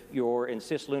if you're in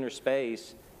cislunar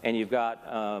space and you've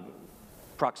got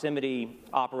proximity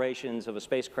operations of a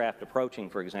spacecraft approaching,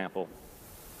 for example.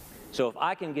 So if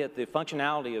I can get the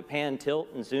functionality of pan, tilt,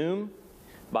 and zoom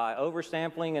by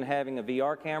oversampling and having a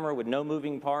VR camera with no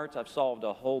moving parts, I've solved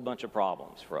a whole bunch of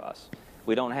problems for us.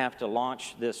 We don't have to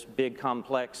launch this big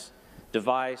complex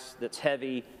device that's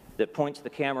heavy, that points the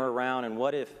camera around, and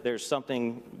what if there's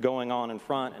something going on in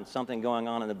front and something going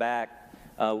on in the back?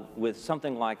 With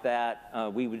something like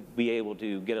that, we would be able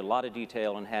to get a lot of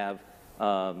detail and have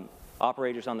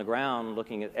operators on the ground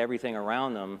looking at everything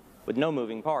around them with no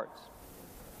moving parts.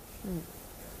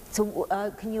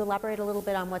 So can you elaborate a little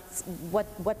bit on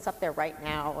what's up there right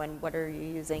now and what are you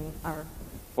using?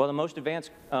 Well, the most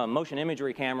advanced motion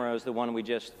imagery camera is the one we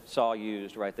just saw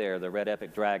used right there, the Red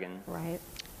Epic Dragon. Right.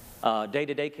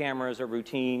 Day-to-day cameras are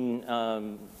routine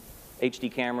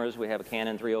HD cameras. We have a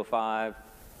Canon 305.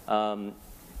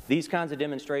 These kinds of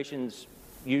demonstrations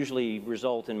usually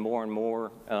result in more and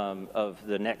more of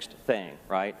the next thing,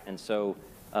 right? And so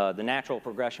the natural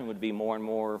progression would be more and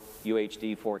more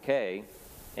UHD 4K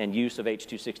and use of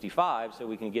H.265 so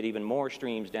we can get even more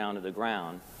streams down to the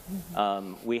ground.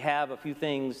 We have a few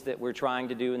things that we're trying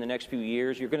to do in the next few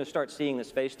years. You're going to start seeing the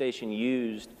space station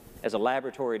used as a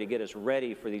laboratory to get us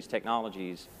ready for these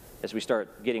technologies as we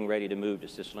start getting ready to move to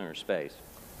cislunar space.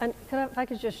 And if I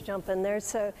could just jump in there.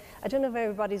 So I don't know if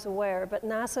everybody's aware, but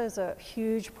NASA is a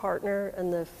huge partner in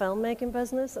the filmmaking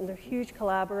business, and they're huge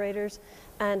collaborators.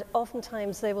 And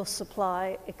oftentimes they will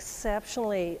supply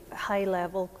exceptionally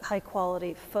high-level,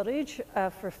 high-quality footage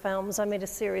for films. I made a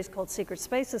series called Secret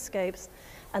Space Escapes,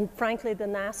 and frankly, the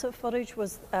NASA footage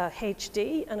was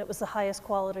HD, and it was the highest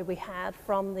quality we had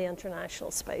from the International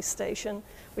Space Station,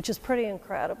 which is pretty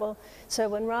incredible. So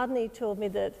when Rodney told me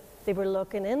that they were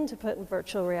looking into putting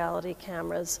virtual reality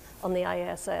cameras on the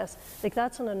ISS, like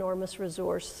that's an enormous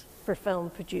resource for film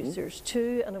producers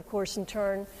too, and of course in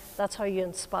turn, that's how you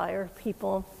inspire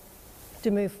people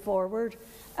to move forward.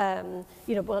 You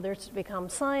know, whether it's to become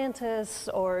scientists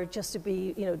or just to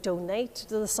be, you know, donate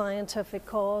to the scientific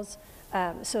cause.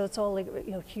 So it's all, you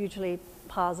know, hugely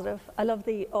positive. I love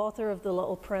the author of The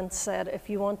Little Prince said, if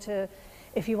you want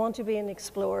to be an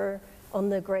explorer on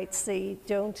the Great Sea,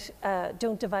 don't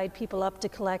divide people up to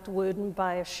collect wood and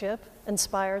buy a ship.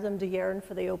 Inspire them to yearn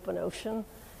for the open ocean.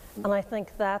 And I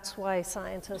think that's why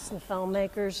scientists and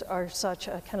filmmakers are such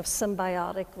a kind of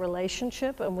symbiotic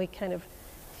relationship, and we kind of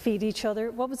feed each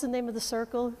other. What was the name of the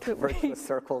circle? The virtuous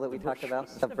circle that we talked about,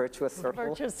 the virtuous circle.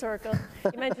 Virtuous circle.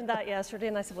 You mentioned that yesterday,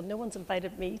 and I said, well, no one's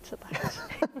invited me to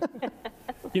that.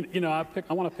 You know,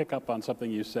 I want to pick up on something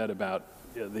you said about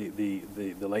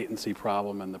the latency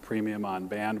problem and the premium on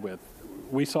bandwidth.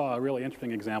 We saw a really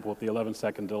interesting example with the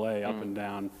 11-second delay up and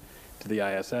down to the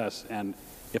ISS, and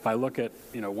if I look at,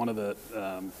 you know, one of the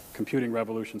computing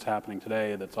revolutions happening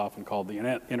today that's often called the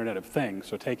Internet of Things,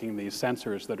 so taking these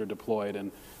sensors that are deployed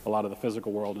in a lot of the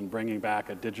physical world and bringing back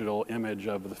a digital image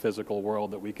of the physical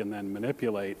world that we can then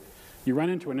manipulate, you run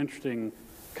into an interesting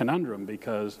conundrum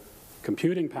because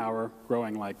computing power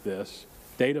growing like this,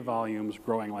 data volumes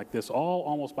growing like this, all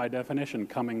almost by definition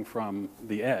coming from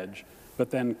the edge, but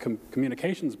then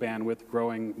communications bandwidth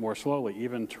growing more slowly,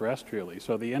 even terrestrially.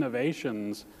 So the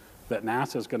innovations that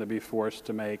NASA is going to be forced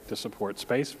to make to support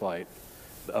spaceflight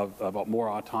of more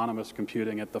autonomous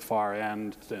computing at the far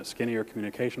end, skinnier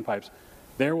communication pipes,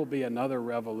 there will be another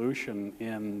revolution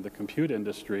in the compute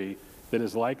industry that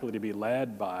is likely to be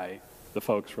led by the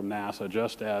folks from NASA,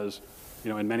 just as, you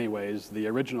know, in many ways, the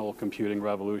original computing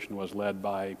revolution was led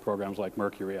by programs like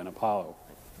Mercury and Apollo.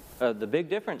 The big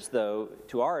difference, though,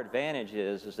 to our advantage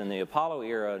is in the Apollo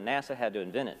era, NASA had to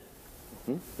invent it.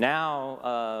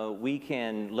 Now we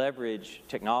can leverage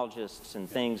technologists and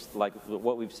things like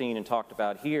what we've seen and talked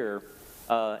about here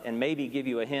and maybe give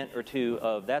you a hint or two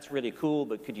of that's really cool,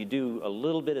 but could you do a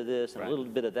little bit of this and a little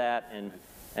bit of that, and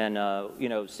you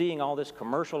know, seeing all this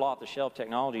commercial off-the-shelf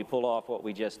technology pull off what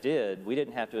we just did, we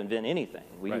didn't have to invent anything.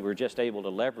 We were just able to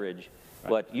leverage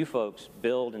what you folks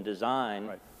build and design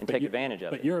and take advantage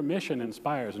of it. But your mission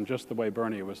inspires, and just the way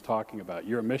Bernie was talking about,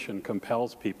 your mission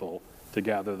compels people to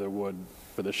gather the wood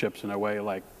for the ships in a way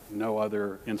like no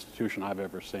other institution I've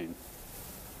ever seen.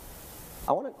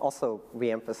 I want to also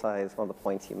reemphasize one of the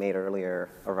points you made earlier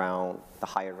around the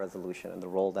higher resolution and the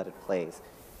role that it plays.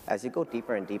 As you go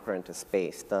deeper and deeper into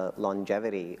space, the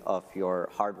longevity of your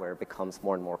hardware becomes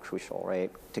more and more crucial, right?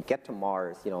 To get to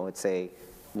Mars, you know, it's a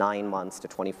 9 months to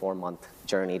 24-month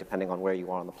journey, depending on where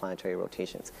you are on the planetary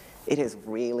rotations. It is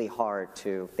really hard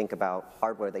to think about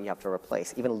hardware that you have to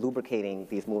replace. Even lubricating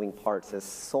these moving parts is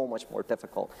so much more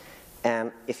difficult.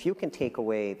 And if you can take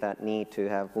away that need to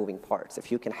have moving parts,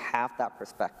 if you can have that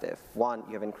perspective, one,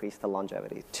 you have increased the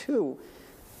longevity. Two,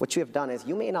 what you have done is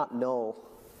you may not know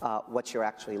what you're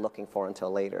actually looking for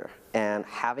until later. And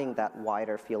having that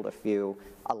wider field of view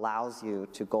allows you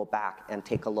to go back and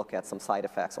take a look at some side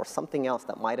effects or something else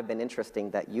that might have been interesting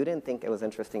that you didn't think it was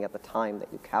interesting at the time that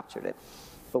you captured it.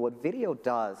 But what video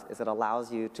does is it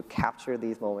allows you to capture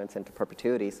these moments into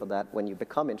perpetuity so that when you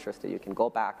become interested, you can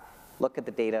go back, look at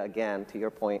the data again, to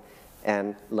your point,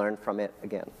 and learn from it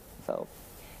again. So,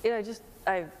 you know,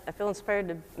 I feel inspired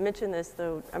to mention this,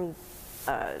 though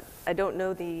I don't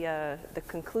know the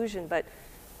conclusion, but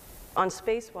on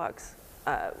spacewalks,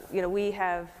 you know, we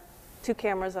have 2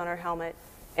 cameras on our helmet,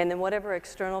 and then whatever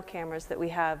external cameras that we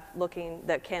have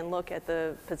that can look at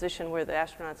the position where the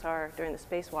astronauts are during the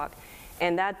spacewalk.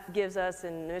 And that gives us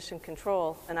in mission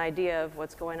control an idea of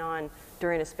what's going on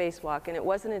during a spacewalk. And it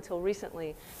wasn't until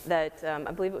recently that,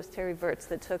 I believe it was Terry Virts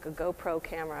that took a GoPro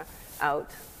camera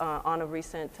out on a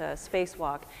recent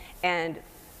spacewalk, and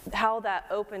how that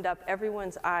opened up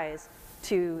everyone's eyes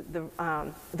to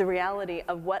the reality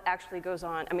of what actually goes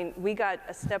on. I mean, we got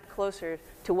a step closer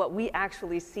to what we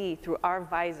actually see through our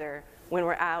visor when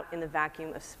we're out in the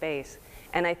vacuum of space.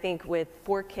 And I think with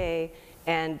 4K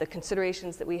and the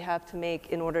considerations that we have to make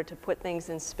in order to put things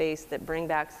in space that bring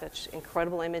back such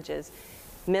incredible images,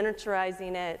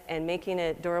 miniaturizing it and making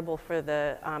it durable for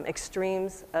the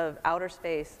extremes of outer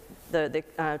space, the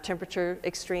temperature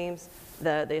extremes,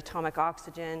 the atomic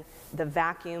oxygen, the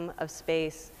vacuum of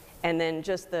space, and then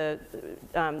just the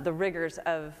rigors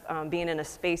of being in a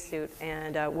spacesuit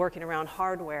and working around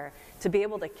hardware, to be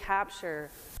able to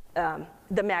capture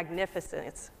the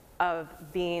magnificence of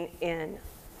being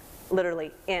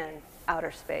literally in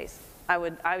outer space.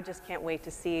 I just can't wait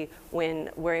to see when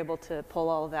we're able to pull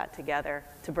all of that together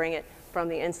to bring it from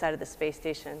the inside of the space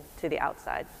station to the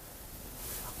outside.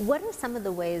 What are some of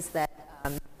the ways that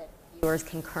viewers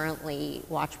can currently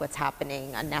watch what's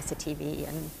happening on NASA TV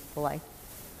and the like?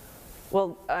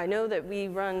 Well, I know that we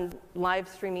run live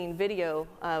streaming video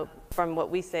from what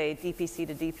we say DPC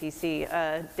to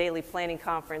DPC, daily planning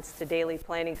conference to daily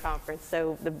planning conference.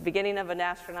 So the beginning of an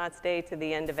astronaut's day to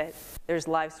the end of it, there's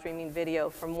live streaming video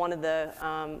from one of the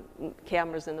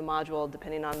cameras in the module,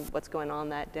 depending on what's going on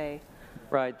that day.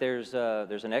 Right, there's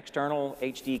an external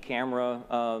HD camera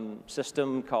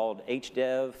system called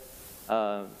HDEV.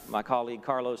 My colleague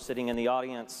Carlos, sitting in the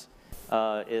audience,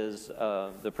 is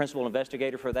the principal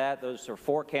investigator for that. Those are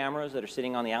 4 cameras that are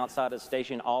sitting on the outside of the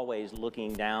station, always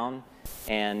looking down.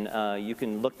 And you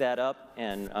can look that up,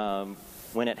 and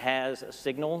when it has a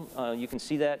signal, you can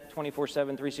see that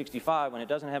 24/7, 365. When it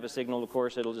doesn't have a signal, of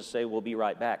course, it'll just say, we'll be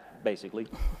right back, basically,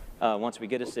 once we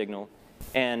get a signal.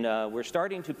 And we're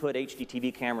starting to put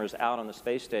HDTV cameras out on the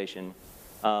space station.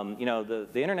 You know,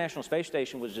 the International Space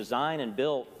Station was designed and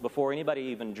built before anybody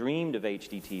even dreamed of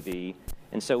HDTV.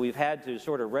 And so we've had to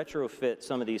sort of retrofit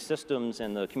some of these systems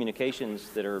and the communications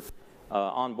that are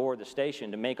on board the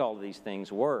station to make all of these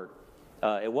things work.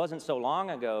 It wasn't so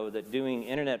long ago that doing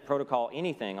internet protocol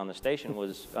anything on the station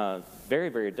was very,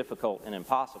 very difficult and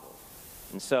impossible.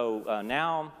 And so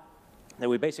now that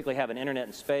we basically have an internet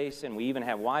in space, and we even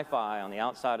have Wi-Fi on the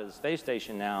outside of the space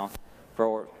station now,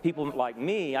 for people like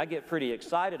me, I get pretty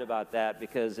excited about that,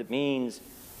 because it means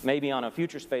maybe on a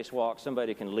future spacewalk,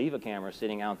 somebody can leave a camera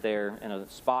sitting out there in a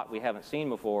spot we haven't seen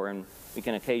before, and we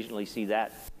can occasionally see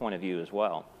that point of view as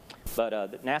well.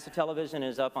 But NASA television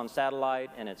is up on satellite,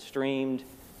 and it's streamed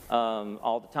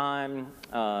all the time.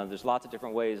 There's lots of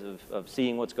different ways of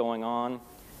seeing what's going on.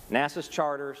 NASA's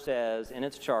charter says, in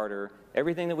its charter,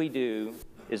 everything that we do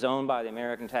is owned by the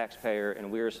American taxpayer,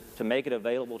 and we're to make it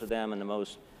available to them in the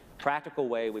most practical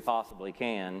way we possibly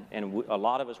can, and a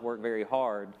lot of us work very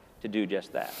hard to do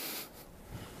just that.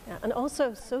 Yeah, and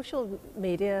also social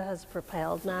media has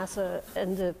propelled NASA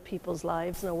into people's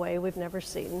lives in a way we've never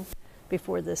seen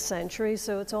before this century.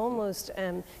 So it's almost,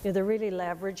 they're really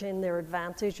leveraging their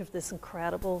advantage of this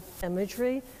incredible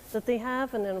imagery that they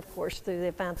have, and then of course through the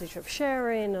advantage of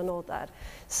sharing and all that.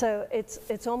 So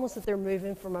it's almost that they're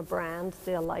moving from a brand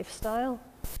to a lifestyle.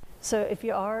 So if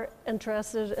you are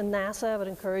interested in NASA, I would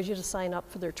encourage you to sign up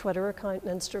for their Twitter account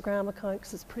and Instagram account,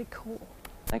 because it's pretty cool.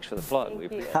 Thanks for the plug. We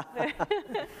appreciate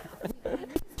it.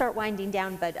 Start winding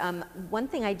down, but one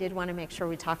thing I did want to make sure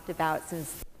we talked about,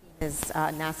 since is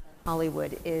NASA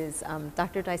Hollywood, is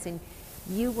Dr. Dyson,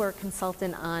 you were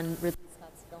consultant on Ridley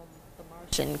Scott's film The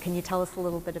Martian. Can you tell us a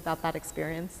little bit about that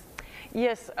experience?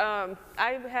 Yes,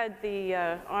 I've had the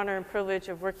honor and privilege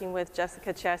of working with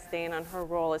Jessica Chastain on her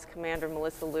role as Commander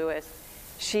Melissa Lewis.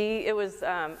 It was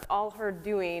all her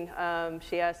doing.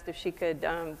 She asked if she could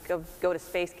go to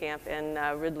space camp, and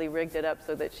Ridley rigged it up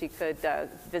so that she could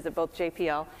visit both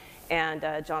JPL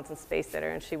and Johnson Space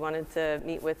Center, and she wanted to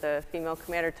meet with a female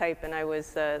commander type, and I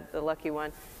was the lucky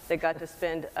one that got to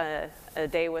spend a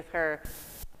day with her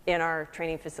in our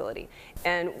training facility.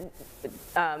 And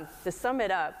to sum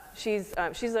it up, she's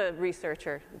a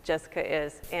researcher, Jessica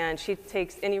is, and she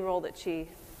takes any role that she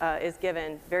is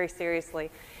given very seriously.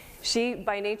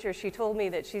 By nature, she told me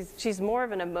that she's more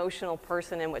of an emotional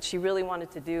person, and what she really wanted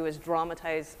to do is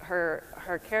dramatize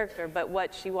her character, but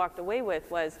what she walked away with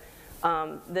was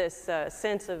this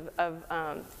sense of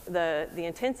the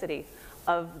intensity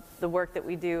of the work that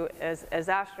we do as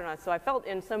astronauts. So I felt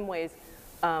in some ways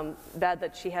bad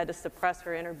that she had to suppress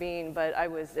her inner being, but I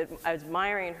was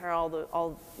admiring her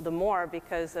all the more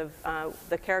because of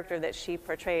the character that she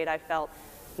portrayed. I felt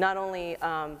not only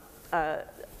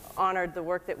honored the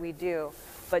work that we do,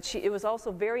 but it was also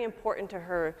very important to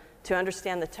her to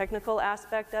understand the technical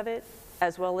aspect of it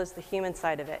as well as the human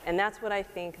side of it. And that's what I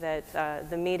think that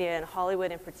the media and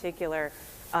Hollywood in particular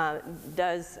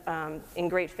does in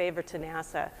great favor to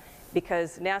NASA,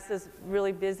 because NASA's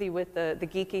really busy with the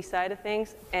geeky side of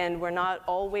things, and we're not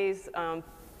always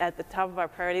at the top of our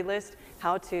priority list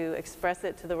how to express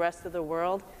it to the rest of the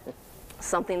world,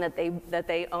 something that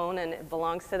they own and it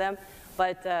belongs to them.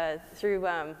 But through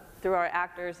our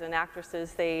actors and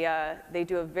actresses, they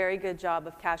do a very good job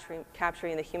of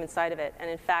capturing the human side of it. And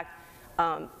in fact,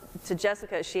 to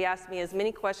Jessica, she asked me as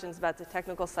many questions about the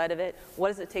technical side of it. What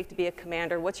does it take to be a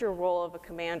commander? What's your role of a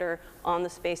commander on the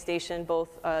space station, both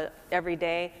every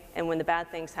day and when the bad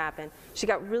things happen? She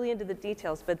got really into the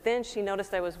details, but then she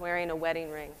noticed I was wearing a wedding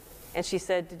ring. And she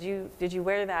said, did you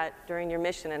wear that during your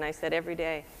mission? And I said, every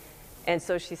day. And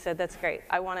so she said, that's great.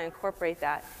 I want to incorporate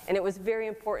that. And it was very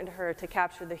important to her to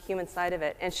capture the human side of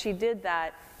it. And she did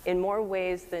that in more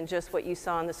ways than just what you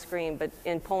saw on the screen, but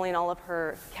in pulling all of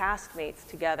her castmates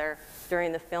together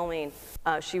during the filming,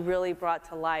 she really brought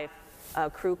to life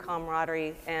crew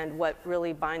camaraderie, and what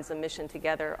really binds the mission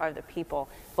together are the people,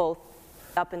 both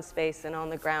up in space and on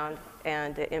the ground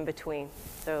and in between.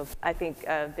 So I think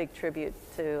a big tribute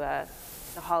to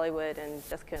Hollywood and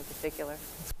Jessica in particular.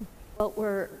 Well,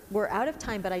 we're out of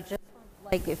time, but I just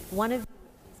like if one of you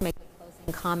please make a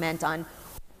closing comment on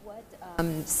what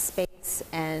space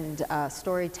and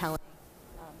storytelling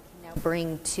can now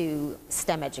bring to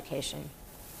STEM education.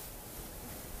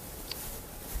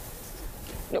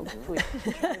 No, please.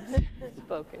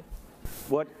 Spoken.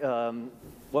 What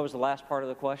was the last part of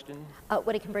the question?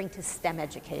 What it can bring to STEM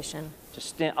education. To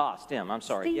STEM. STEM. I'm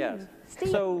sorry. STEM. Yes.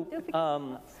 STEM.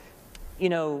 So, you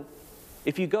know,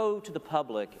 if you go to the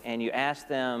public and you ask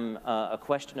them a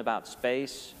question about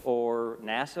space or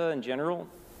NASA in general,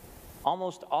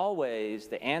 almost always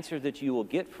the answer that you will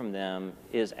get from them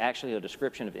is actually a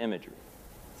description of imagery.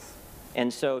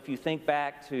 And so if you think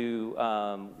back to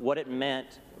what it meant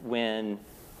when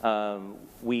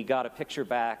we got a picture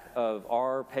back of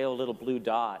our pale little blue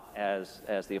dot as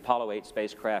the Apollo 8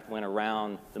 spacecraft went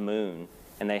around the moon,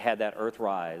 and they had that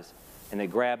Earthrise, and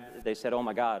they said, oh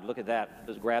my God, look at that,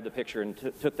 just grabbed the picture and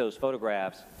took those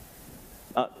photographs.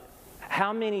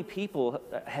 How many people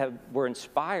were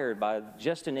inspired by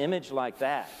just an image like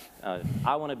that?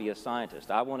 I want to be a scientist.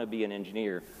 I want to be an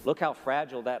engineer. Look how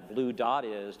fragile that blue dot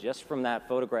is just from that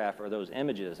photograph or those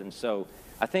images. And so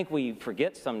I think we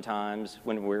forget sometimes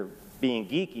when we're being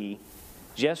geeky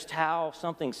just how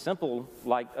something simple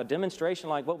like a demonstration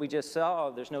like what we just saw,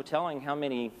 there's no telling how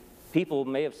many people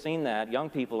may have seen that, young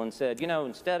people, and said, you know,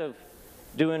 instead of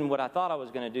doing what I thought I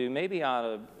was going to do, maybe I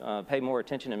ought to pay more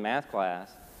attention in math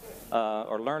class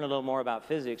or learn a little more about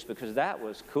physics, because that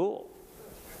was cool.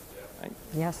 Right?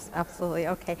 Yes, absolutely.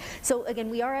 Okay. So again,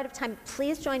 we are out of time.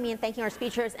 Please join me in thanking our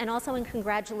speakers and also in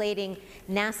congratulating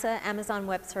NASA, Amazon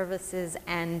Web Services,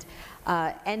 and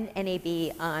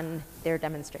NAB on their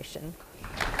demonstration.